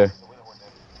Wither Horde there.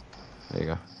 There you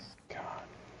go. God,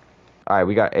 Alright,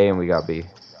 we got A and we got B.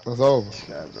 It's over. these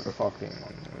guys are fucking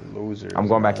losers. I'm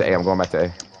going back to man. A. I'm going back to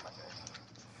A.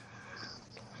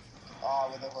 Oh,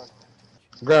 with the hood.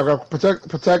 Grab. Protect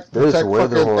This fucking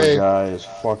Witherhorde A. guy is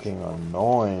fucking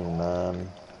annoying, man.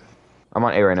 I'm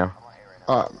on A right now.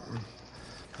 Uh,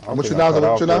 I What think you I now, cut what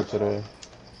out you for now? it today.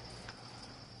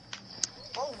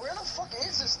 Bro, where the fuck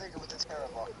is this nigga with the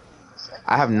terrible?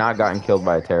 I have not gotten killed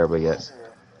by a Terrible yet.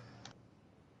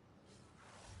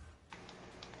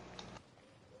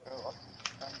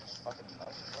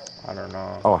 I don't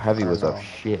know. Oh, Heavy I was don't up know.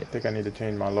 shit. I think I need to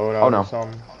change my loadout Oh, no. or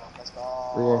something. Let's We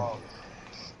go. will.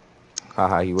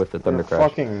 Haha, he whipped the You're Thunder a Crash.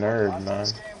 fucking nerd, man.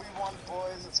 This game we won,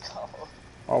 boys. Let's go.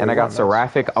 Oh, And we I got won, nice.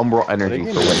 Seraphic Umbral Energy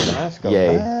They for gave me winning. Mask of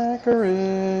Yay.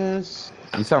 Macaris.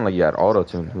 You sound like you had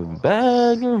auto-tune. Yeah,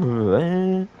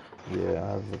 The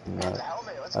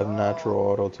helmet. Let's I have go. natural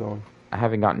auto tune. I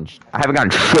haven't gotten shit. Got the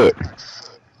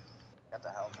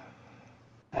helmet.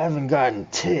 I haven't gotten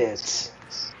tits.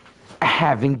 I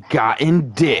haven't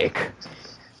gotten dick.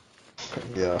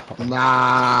 Yeah.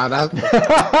 Nah, that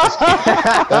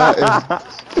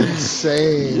is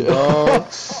insane, bro.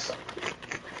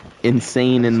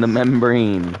 Insane in the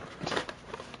membrane.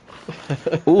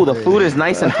 Ooh, the food is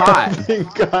nice and hot.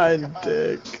 haven't gotten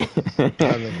dick. That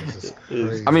nigga's just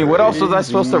crazy. I mean, what else was I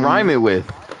supposed to rhyme it with?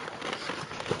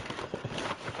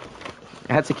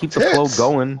 I had to keep the flow Tits.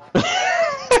 going.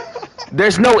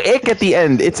 There's no ick at the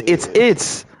end.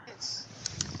 It's.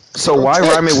 So why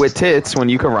Tits. rhyme it with tits when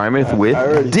you can rhyme it with I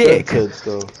already dick? said tits,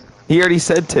 though. He already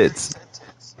said tits.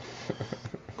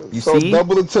 You So see?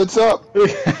 double the tits up.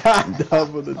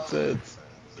 Double the tits.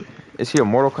 Is he a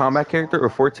Mortal Kombat character or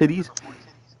 4 titties?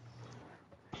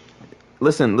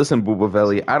 Listen,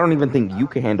 Boobavelli. I don't even think you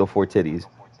can handle 4 titties.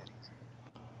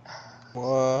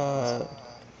 What?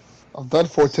 I've done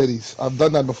 4 titties. I've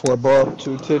done that before, bro.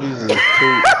 2 titties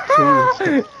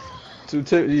is 2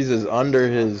 titties is under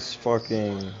his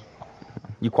fucking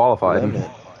You qualified. limit.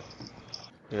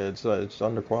 Yeah, it's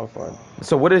underqualified.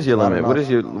 So what is your Not limit? What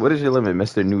enough. is your limit,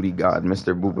 Mr. Nudie God,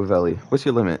 Mr. Boobavelli? What's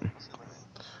your limit?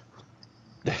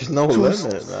 There's no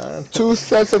limit, man. 2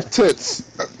 sets of tits.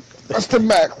 That's the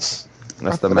max.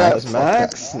 That's the After max. That's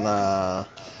max? Nah.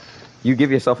 You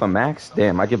give yourself a max?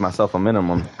 Damn, I give myself a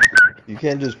minimum. You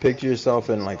can't just picture yourself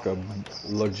in like a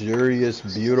luxurious,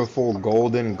 beautiful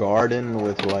golden garden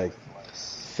with like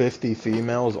 50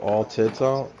 females, all tits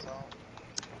out.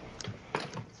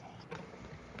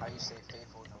 How you stay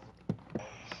faithful in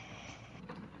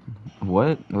the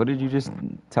What? What did you just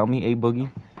tell me, A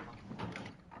Boogie?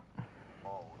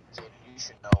 Oh, kid, you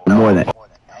should know more than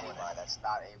anybody. That's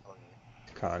not a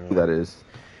boogie. Kanye. Who that is?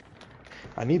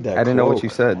 I need that I didn't know what you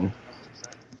cloak. said.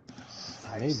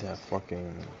 I need that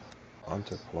fucking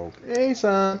hunter cloak. Hey,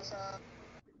 son.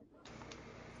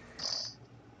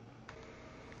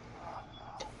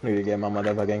 Need to get my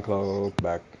motherfucking cloak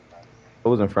back. It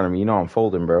was in front of me. You know I'm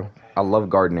folding, bro. I love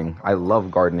gardening. I love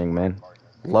gardening, man.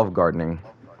 Love gardening.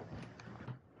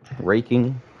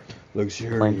 Raking.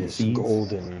 Luxurious seeds.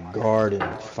 golden garden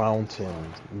fountain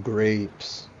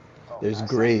grapes. There's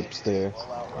grapes there.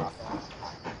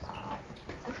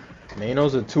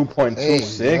 Mano's a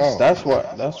 2.26. Hey, yo. That's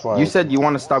why. You said you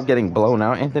want to stop getting blown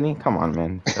out, Anthony? Come on,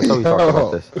 man. That's how we talk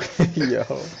about this. Yo.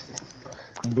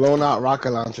 Blown out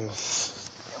rocket launchers.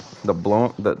 The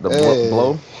Hey.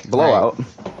 blowout.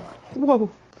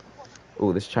 Whoa.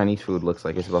 Ooh, this Chinese food looks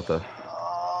like it's about to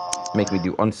make me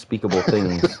do unspeakable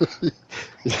things.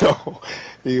 Yo,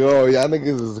 y'all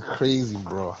niggas is crazy,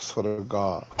 bro. I swear to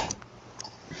God.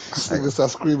 Niggas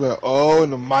start screaming, oh, in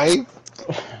the mic.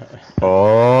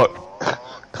 Oh.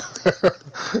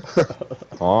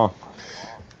 Oh.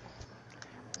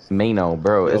 Mano,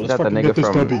 bro. Isn't that the nigga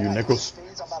from... Nichols.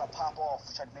 Spades, I'm about to pop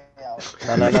off. Check me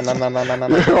out. No.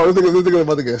 Yo, this nigga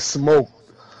about to get smoked.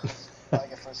 I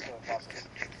get first kill in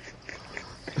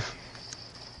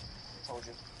Told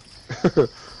you.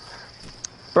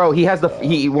 Bro, he has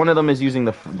one of them is using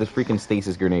the freaking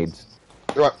stasis grenades.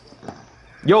 What?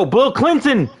 Yo, Bill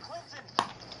Clinton!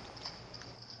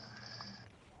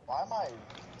 Why am I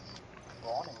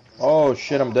running? Oh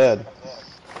shit, I'm dead.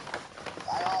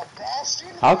 Bastion?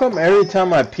 How come every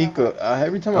time I peek,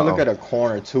 every time I look Uh-oh. at a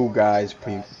corner, 2 guys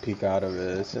peek out of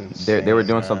it? It's insane. They were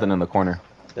doing man. something in the corner.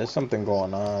 There's something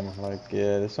going on. Like,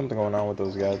 yeah, there's something going on with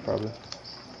those guys, probably.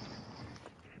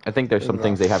 I think there's some They're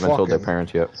things they haven't told their fucking-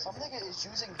 parents yet. Some nigga is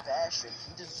using Bastion.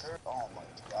 He deserves. Oh my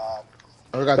god.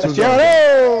 I got 2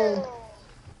 Cristiano!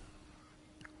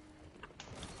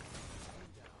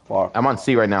 Fuck. I'm on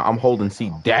C right now. I'm holding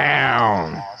C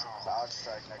down. Awesome. Dodge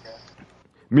strike, nigga.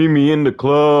 Meet me in the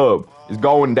club. It's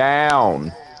going down.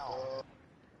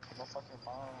 No fucking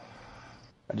mom.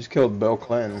 I just killed Bill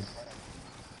Clinton.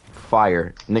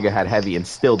 Fire. Nigga had heavy and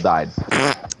still died.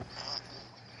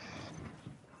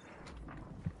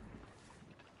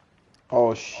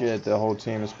 Oh shit, the whole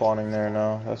team is spawning there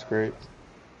now. That's great.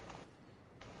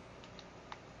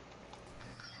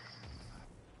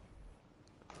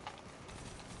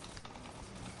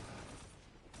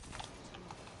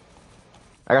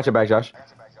 I got your back, Josh.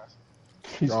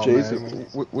 He's Oh, chasing man.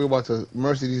 me. We about to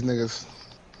mercy these niggas.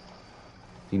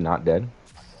 He not dead.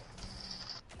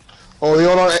 Oh, they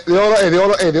all on A, they all on A, they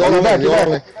all on A, they all on A, back, they all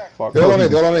on A. Fuck. They all on A,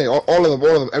 they all on A, all of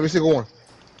them, every single one.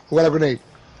 Who got a grenade?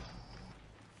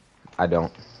 I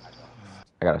don't.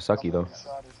 I got a sucky though.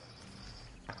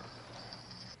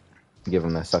 Give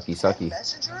him that sucky.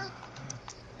 Messenger?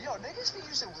 Yo, niggas be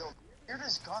using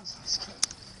weirdest guns in this game.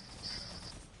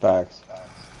 Facts.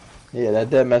 Yeah, that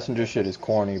dead messenger shit is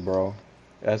corny, bro.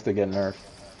 It has to get nerfed.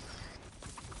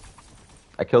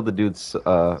 I killed the dude's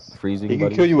freezing He can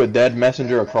buddy. kill you with dead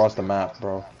messenger across the map,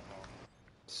 bro.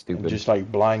 Stupid. Just like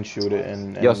blind shoot it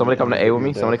and Yo, somebody come to A with me.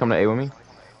 you're Somebody dead. come to A with me.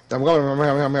 I'm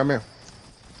coming, I'm here.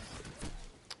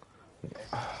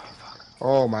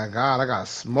 Oh my god, I got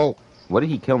smoked. What did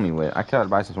he kill me with? I got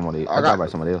by somebody. I got by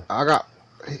somebody else. I got,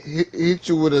 he hit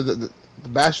you with the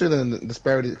Bastion and the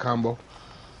disparity combo.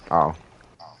 Oh.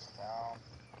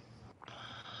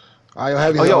 Alright,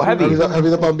 heavy. Oh, yo, heavy.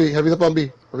 Heavy's up on B. Heavy's up on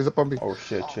B. Oh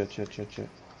shit.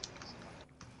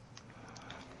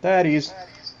 Daddies.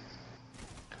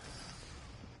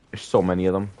 There's so many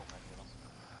of them.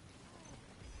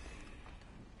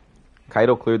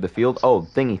 Kaido cleared the field. Oh,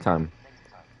 thingy time.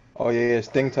 Oh yeah,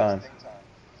 sting time.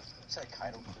 It's like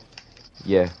Kaido.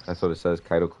 Yeah, that's what it says.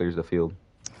 Kaido clears the field.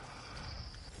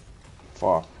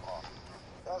 Fuck.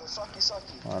 Yo, the sucky.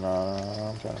 Oh, no,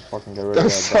 I'm trying to fucking get rid of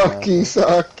That's that.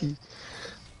 dumbass. sucky.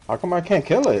 How come I can't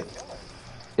kill it?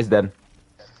 It's dead.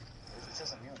 It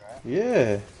says immune, right?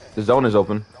 Yeah. The zone is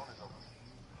open.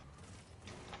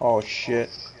 Oh shit.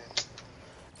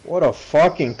 What a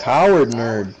fucking coward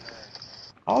nerd.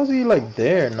 How is he like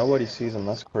there? Nobody sees him.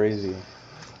 That's crazy.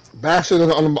 Bastard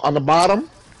on the bottom.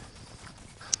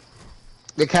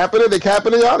 They capping it. They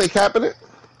capping it, y'all. They capping it.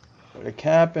 The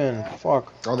capping.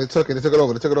 Fuck. Oh, they took it. They took it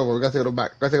over. They took it over. We gotta take it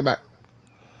back. Gotta take it back.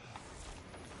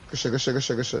 Good shit. Good shit. Good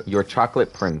shit. Good shit. Your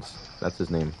chocolate prince. That's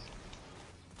his name.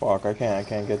 Fuck. I can't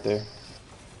get there.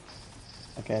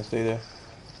 I can't stay there.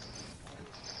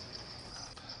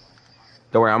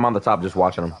 Don't worry, I'm on the top just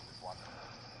watching him.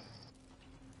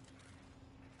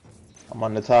 I'm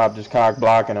on the top, just cock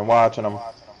blocking and watching him.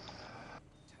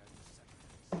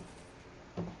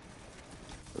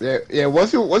 Yeah.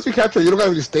 Once you capture it, you don't gotta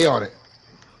really stay on it.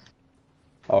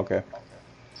 Okay.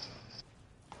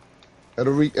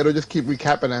 It'll just keep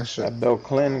recapping that shit. That Bill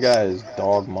Clinton guy is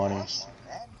dog money.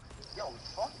 Yo,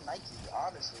 fuck Nike,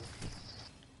 honestly.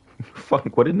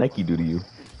 Fuck, what did Nike do to you?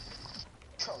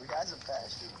 Bro, you guys are bad,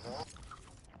 bro.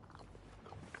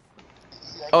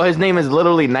 Oh, his name is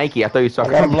literally Nike. I thought you were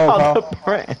talking got him low, about pal. the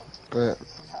brand. Yeah.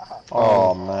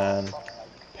 Oh man.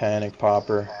 Panic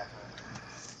popper.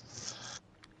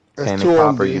 That's Panic two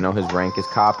on Popper, B. you know his rank is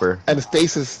copper. And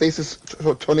Stasis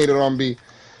tornado on B.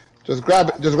 Just grab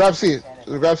it. Just grab C.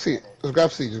 Just grab C. Just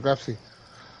grab C. Just grab C.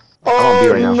 I'm on B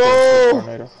right now. Oh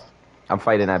Tornado. I'm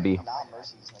fighting that B. Not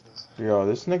mercies, niggas. Yo,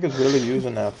 this nigga's really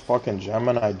using that fucking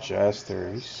Gemini Jester.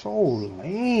 He's so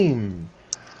lame.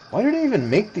 Why did they even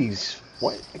make these?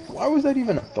 Why was that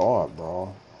even a thought,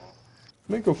 bro?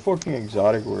 Make a fucking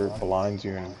exotic where it blinds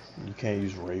you and you can't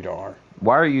use radar.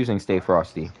 Why are you using Stay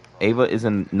Frosty? Ava is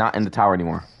not in the tower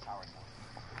anymore.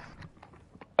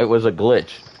 It was a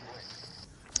glitch.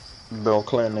 Bill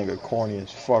Clinton nigga corny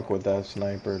as fuck with that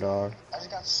sniper, dog. I just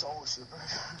got soul super.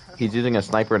 He's using a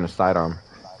sniper and a sidearm.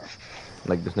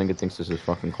 Like, this nigga thinks this is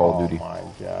fucking Call of Duty. Oh my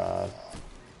god.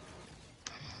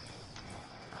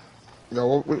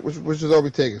 Yo, which is all we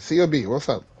taking? C or B? What's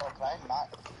up? Bro, can I not?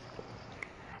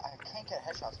 I can't get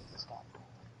headshots with this gun.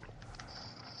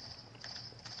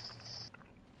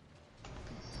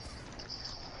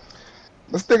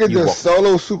 This nigga You just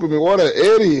solo super me. What an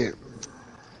idiot!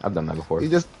 I've done that before. He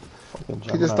just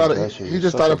Gemini started- Jester, he you're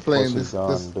just such started a playing pussy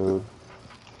this- dude.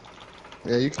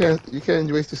 yeah. You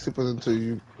can't waste the supers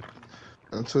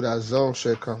until that zone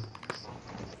shit come.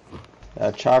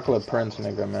 That chocolate prince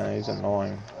nigga, man, he's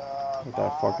annoying with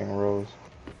that fucking rose.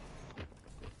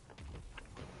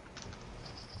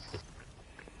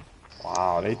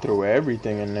 Wow, they threw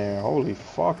everything in there. Holy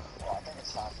fuck. Well, I think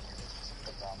it's time for me to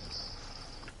put down this.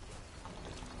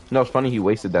 No, it's funny he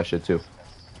wasted that shit too.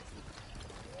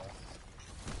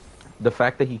 The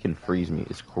fact that he can freeze me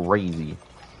is crazy.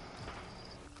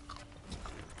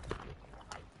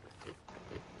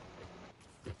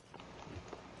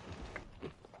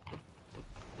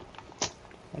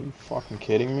 Are you fucking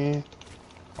kidding me?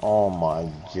 Oh my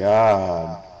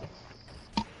god.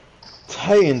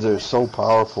 Titans are so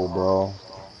powerful, bro.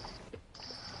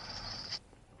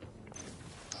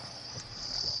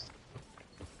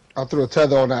 I threw a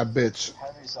tether on that bitch.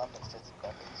 Heavy's up in 50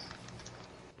 seconds.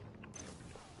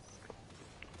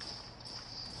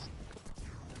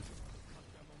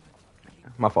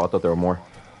 My fault, I thought there were more.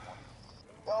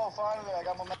 Yo, finally, I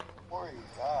got momentum for you.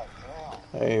 God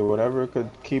damn. Hey, whatever could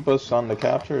keep us on the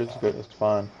capture, it's good. It's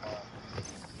fine.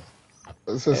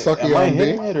 This is Hey, sucky am I on B.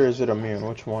 hitting it or is it immune?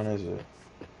 Which one is it?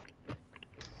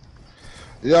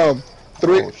 Yo,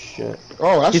 three. Oh shit.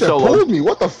 Oh, that He's shit solo. pulled me.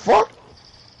 What the fuck?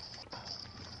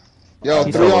 Yo,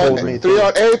 He's three solo. on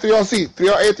A, 3 on C. 3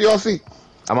 on A, 3 on C.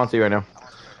 I'm on C right now.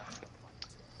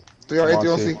 3 on A, I'm 3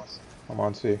 on on C. C. I'm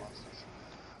on C.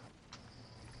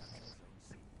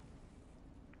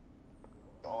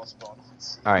 Oh, it's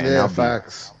bonus. Alright, and Yeah, now B.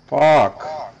 facts. Fuck.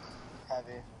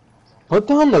 Heavy. Put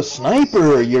down the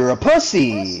sniper, you're a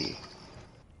pussy.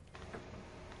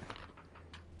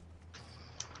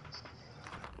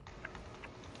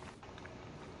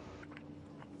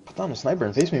 Put down the sniper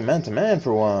and face me man to man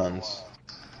for once.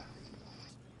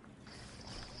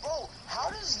 Bro, how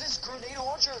does this grenade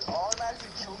launcher automatically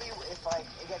kill me if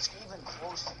it gets even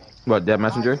close to me? What, Dead When I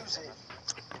Messenger? use it-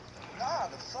 Nah,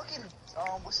 the fucking,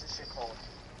 what's this shit called?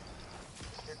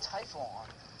 The Typhon.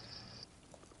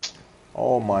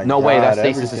 Oh my god. No way, that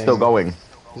stasis is everything. still going.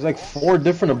 There's like 4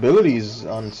 different abilities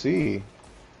on C.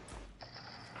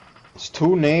 It's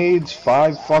 2 nades,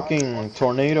 5 fucking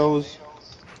tornadoes.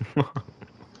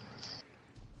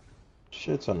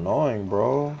 Shit's annoying,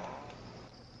 bro.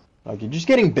 Like, you're just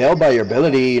getting bailed by your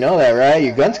ability, you know that, right?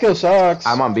 Your gun skill sucks.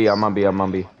 I'm on B, I'm on B, I'm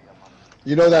on B.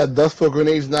 You know that dust for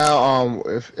grenades now.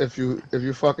 If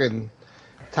you fucking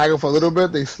tag them for a little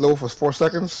bit, they slow for 4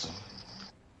 seconds.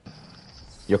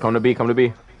 Yo, come to B, come to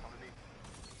B.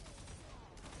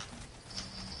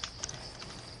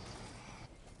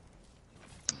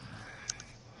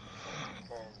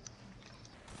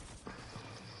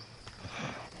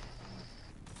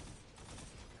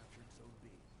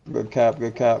 Good cap,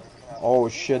 good cap. Oh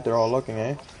shit, they're all looking,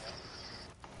 eh?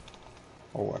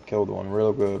 Oh, I killed one.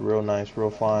 Real good, real nice, real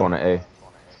Going fine. to A.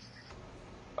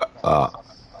 Uh,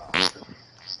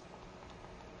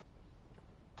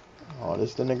 Oh,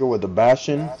 this the nigga with the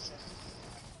Bastion.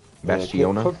 Yeah,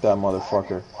 Bastiona. cook that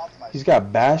motherfucker. He's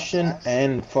got Bastion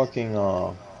and fucking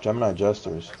Gemini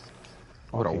Jesters.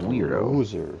 What a Fucking weirdo.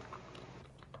 loser.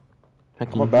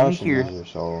 I'm a Fucking Bastion weird. user,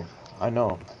 so I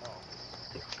know.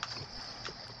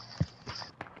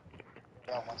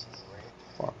 Yeah, 1, 2, 3.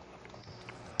 Fuck.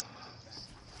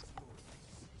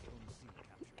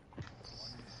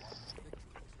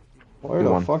 Where We the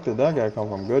won. fuck did that guy come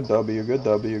from? Good W, good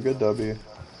W, good W.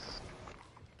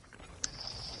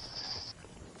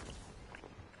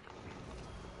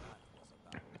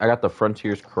 I got the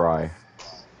Frontier's Cry.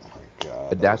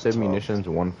 God, that was Adaptive tough. munitions,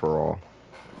 one for all.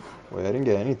 Wait, I didn't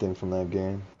get anything from that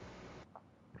game.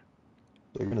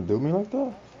 They're gonna do me like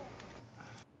that?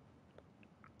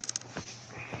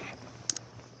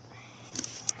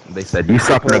 They said you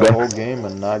suck, Play a nigga. whole game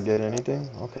and not get anything?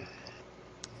 Okay.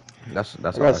 That's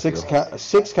I how got I feel.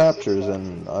 six captures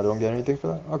and I don't get anything for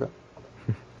that? Okay.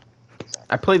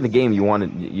 I played the game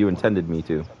you intended me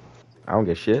to. I don't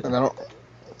get shit. And I don't.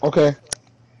 Okay.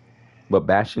 But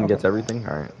Bastion Okay. gets everything.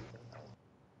 All right.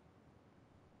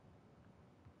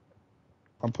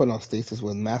 I'm putting on stasis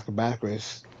with mask back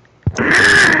race.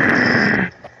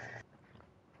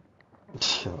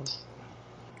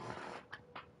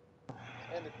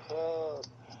 In the club,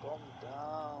 it's going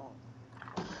down.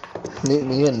 Meet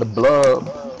me in the blood.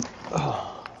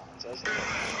 Just like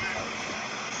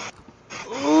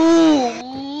Ooh,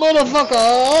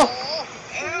 motherfucker!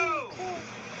 Yo!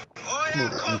 All I y'all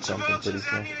need to eat culture something pretty vultures,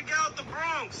 y'all soon. need to get out the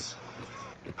Bronx.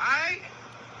 Alright?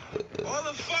 All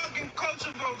the fucking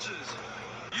culture vultures.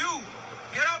 You,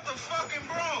 get out the fucking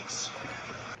Bronx.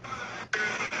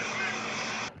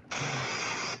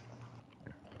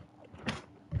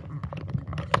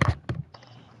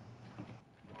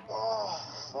 oh,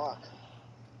 fuck.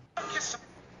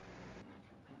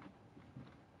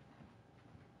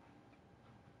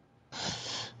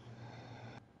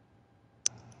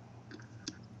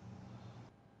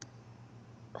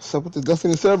 What's up with the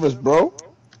Destiny servers, bro?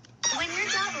 When your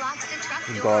job locks the truck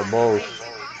door Guard on you, ready both. to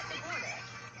cross the border.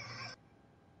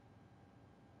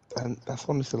 And that's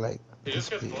when it's like It just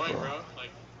gets disappear, boring, bro. bro.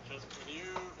 Like, just when you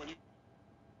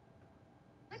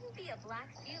Wouldn't be a black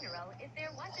funeral if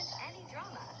there wasn't any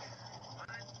drama.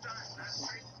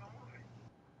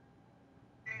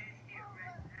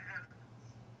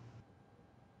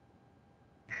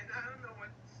 And I don't know what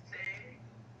to say.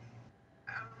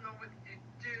 I don't know what to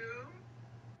do.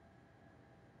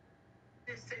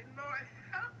 They say, Lord,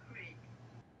 help me.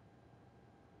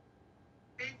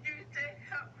 Did you say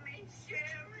help me,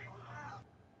 Sharon?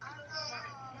 I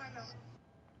know.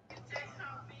 Did you say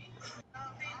help me?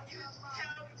 Did you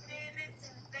tell Dennis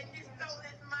that you stole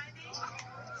his money?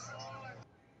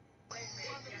 Wait a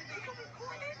minute. You can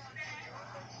record it?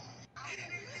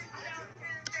 Did you tell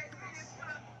him that you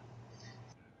put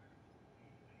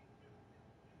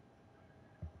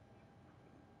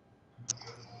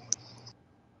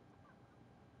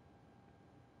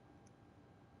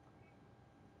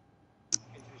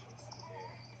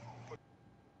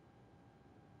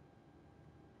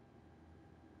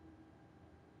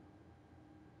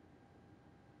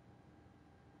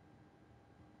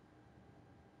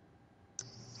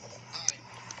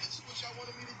This is what y'all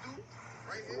wanted me to do?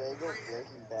 Right here? There you go, Right here?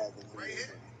 Breaking Bad. The Right here?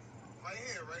 music. Right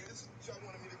here, right? This is what y'all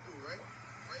wanted me to do, right?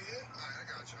 Right here? Alright, I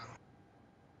got y'all.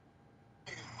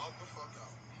 Niggas up the fuck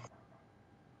out.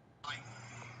 Like,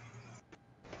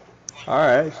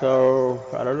 Alright, so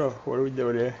I don't know. What are we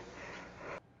doing here?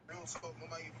 real talk,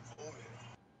 nobody even go over there.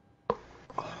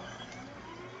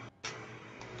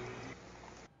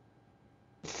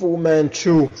 Fu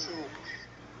Manchu.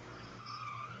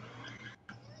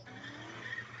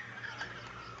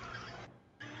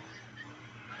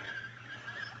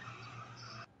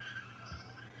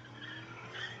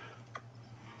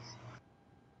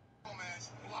 Dumbass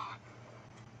block.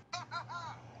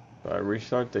 Do I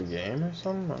restart the game or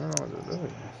something? I don't know what to do.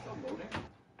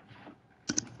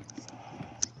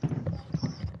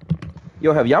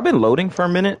 Yo, have y'all been loading for a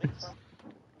minute?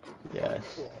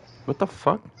 Yes. What the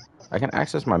fuck? I can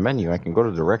access my menu. I can go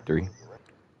to directory.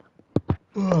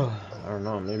 I don't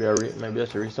know. Maybe I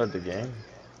should restart the game.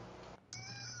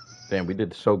 Damn, we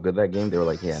did so good that game. They were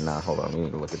like, yeah, nah, hold on. We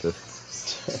need to look at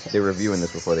this. They're reviewing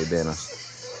this before they ban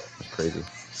us. That's crazy.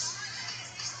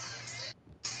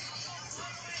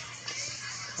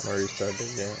 I'm gonna restart the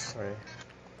game. Wait.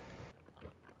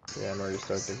 Yeah, I'm gonna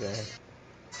restart the game.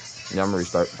 Yeah, I'm gonna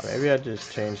restart. Maybe I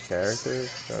just change characters.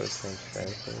 Try to change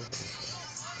characters.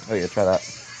 Oh yeah, try that.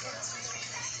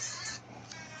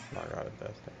 Oh my god,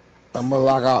 that's it. I'm gonna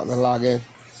log out and then log in.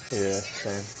 Yeah,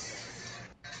 same.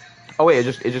 Oh wait,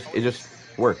 it just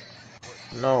worked.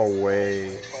 No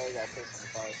way. Probably got pissed in the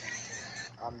fire tank.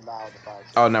 I'm now the fire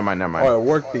Oh, tank. never mind, never mind. Oh, it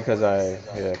worked because I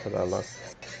left.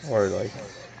 Or like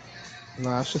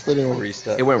Nah, it's just didn't work.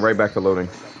 reset. It went right back to loading.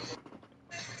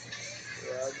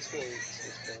 Yeah, I just really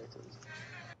switch characters.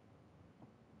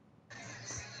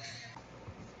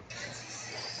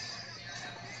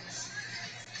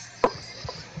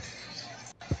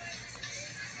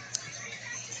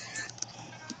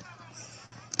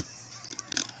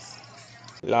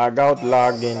 Log out,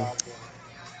 log in.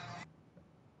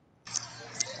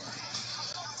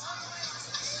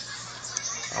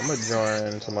 I'm gonna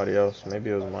join somebody else. Maybe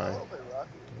it was mine. Well, play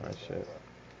Rocket. My shit.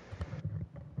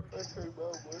 Let's play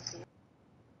Bell Boy.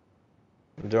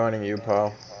 I'm joining you,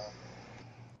 pal.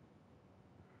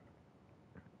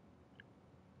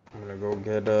 I'm gonna go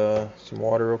get some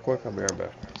water real quick. I'll be right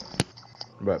back.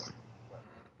 But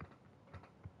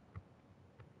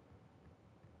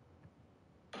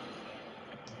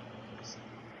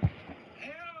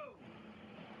Hell,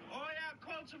 all y'all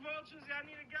culture vultures, y'all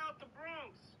need to get out the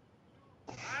Bronx.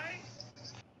 Alright?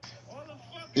 All the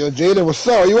fucking Yo, Jaden, what's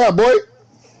up? Where you at, boy?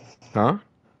 huh?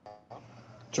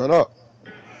 Shut up.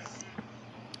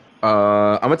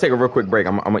 I'm gonna take a real quick break.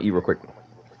 I'm gonna eat real quick.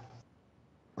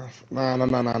 Nah.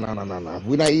 If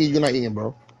we not eating, you're not eating,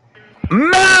 bro.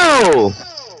 Mel! Boys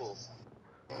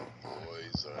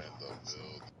are in the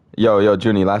building. Yo,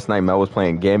 Junie. Last night Mel was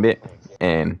playing Gambit,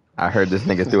 and I heard this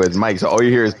nigga through his mic. So all you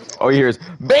hear is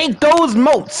bake those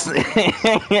moats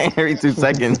every 2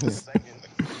 seconds.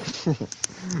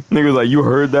 Nigga was like, you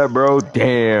heard that, bro?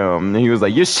 Damn. And he was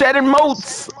like, you're shedding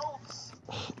moats.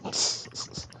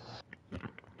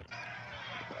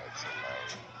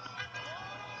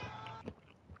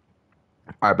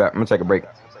 All right, back. I'm gonna take a break.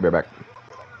 Be right back.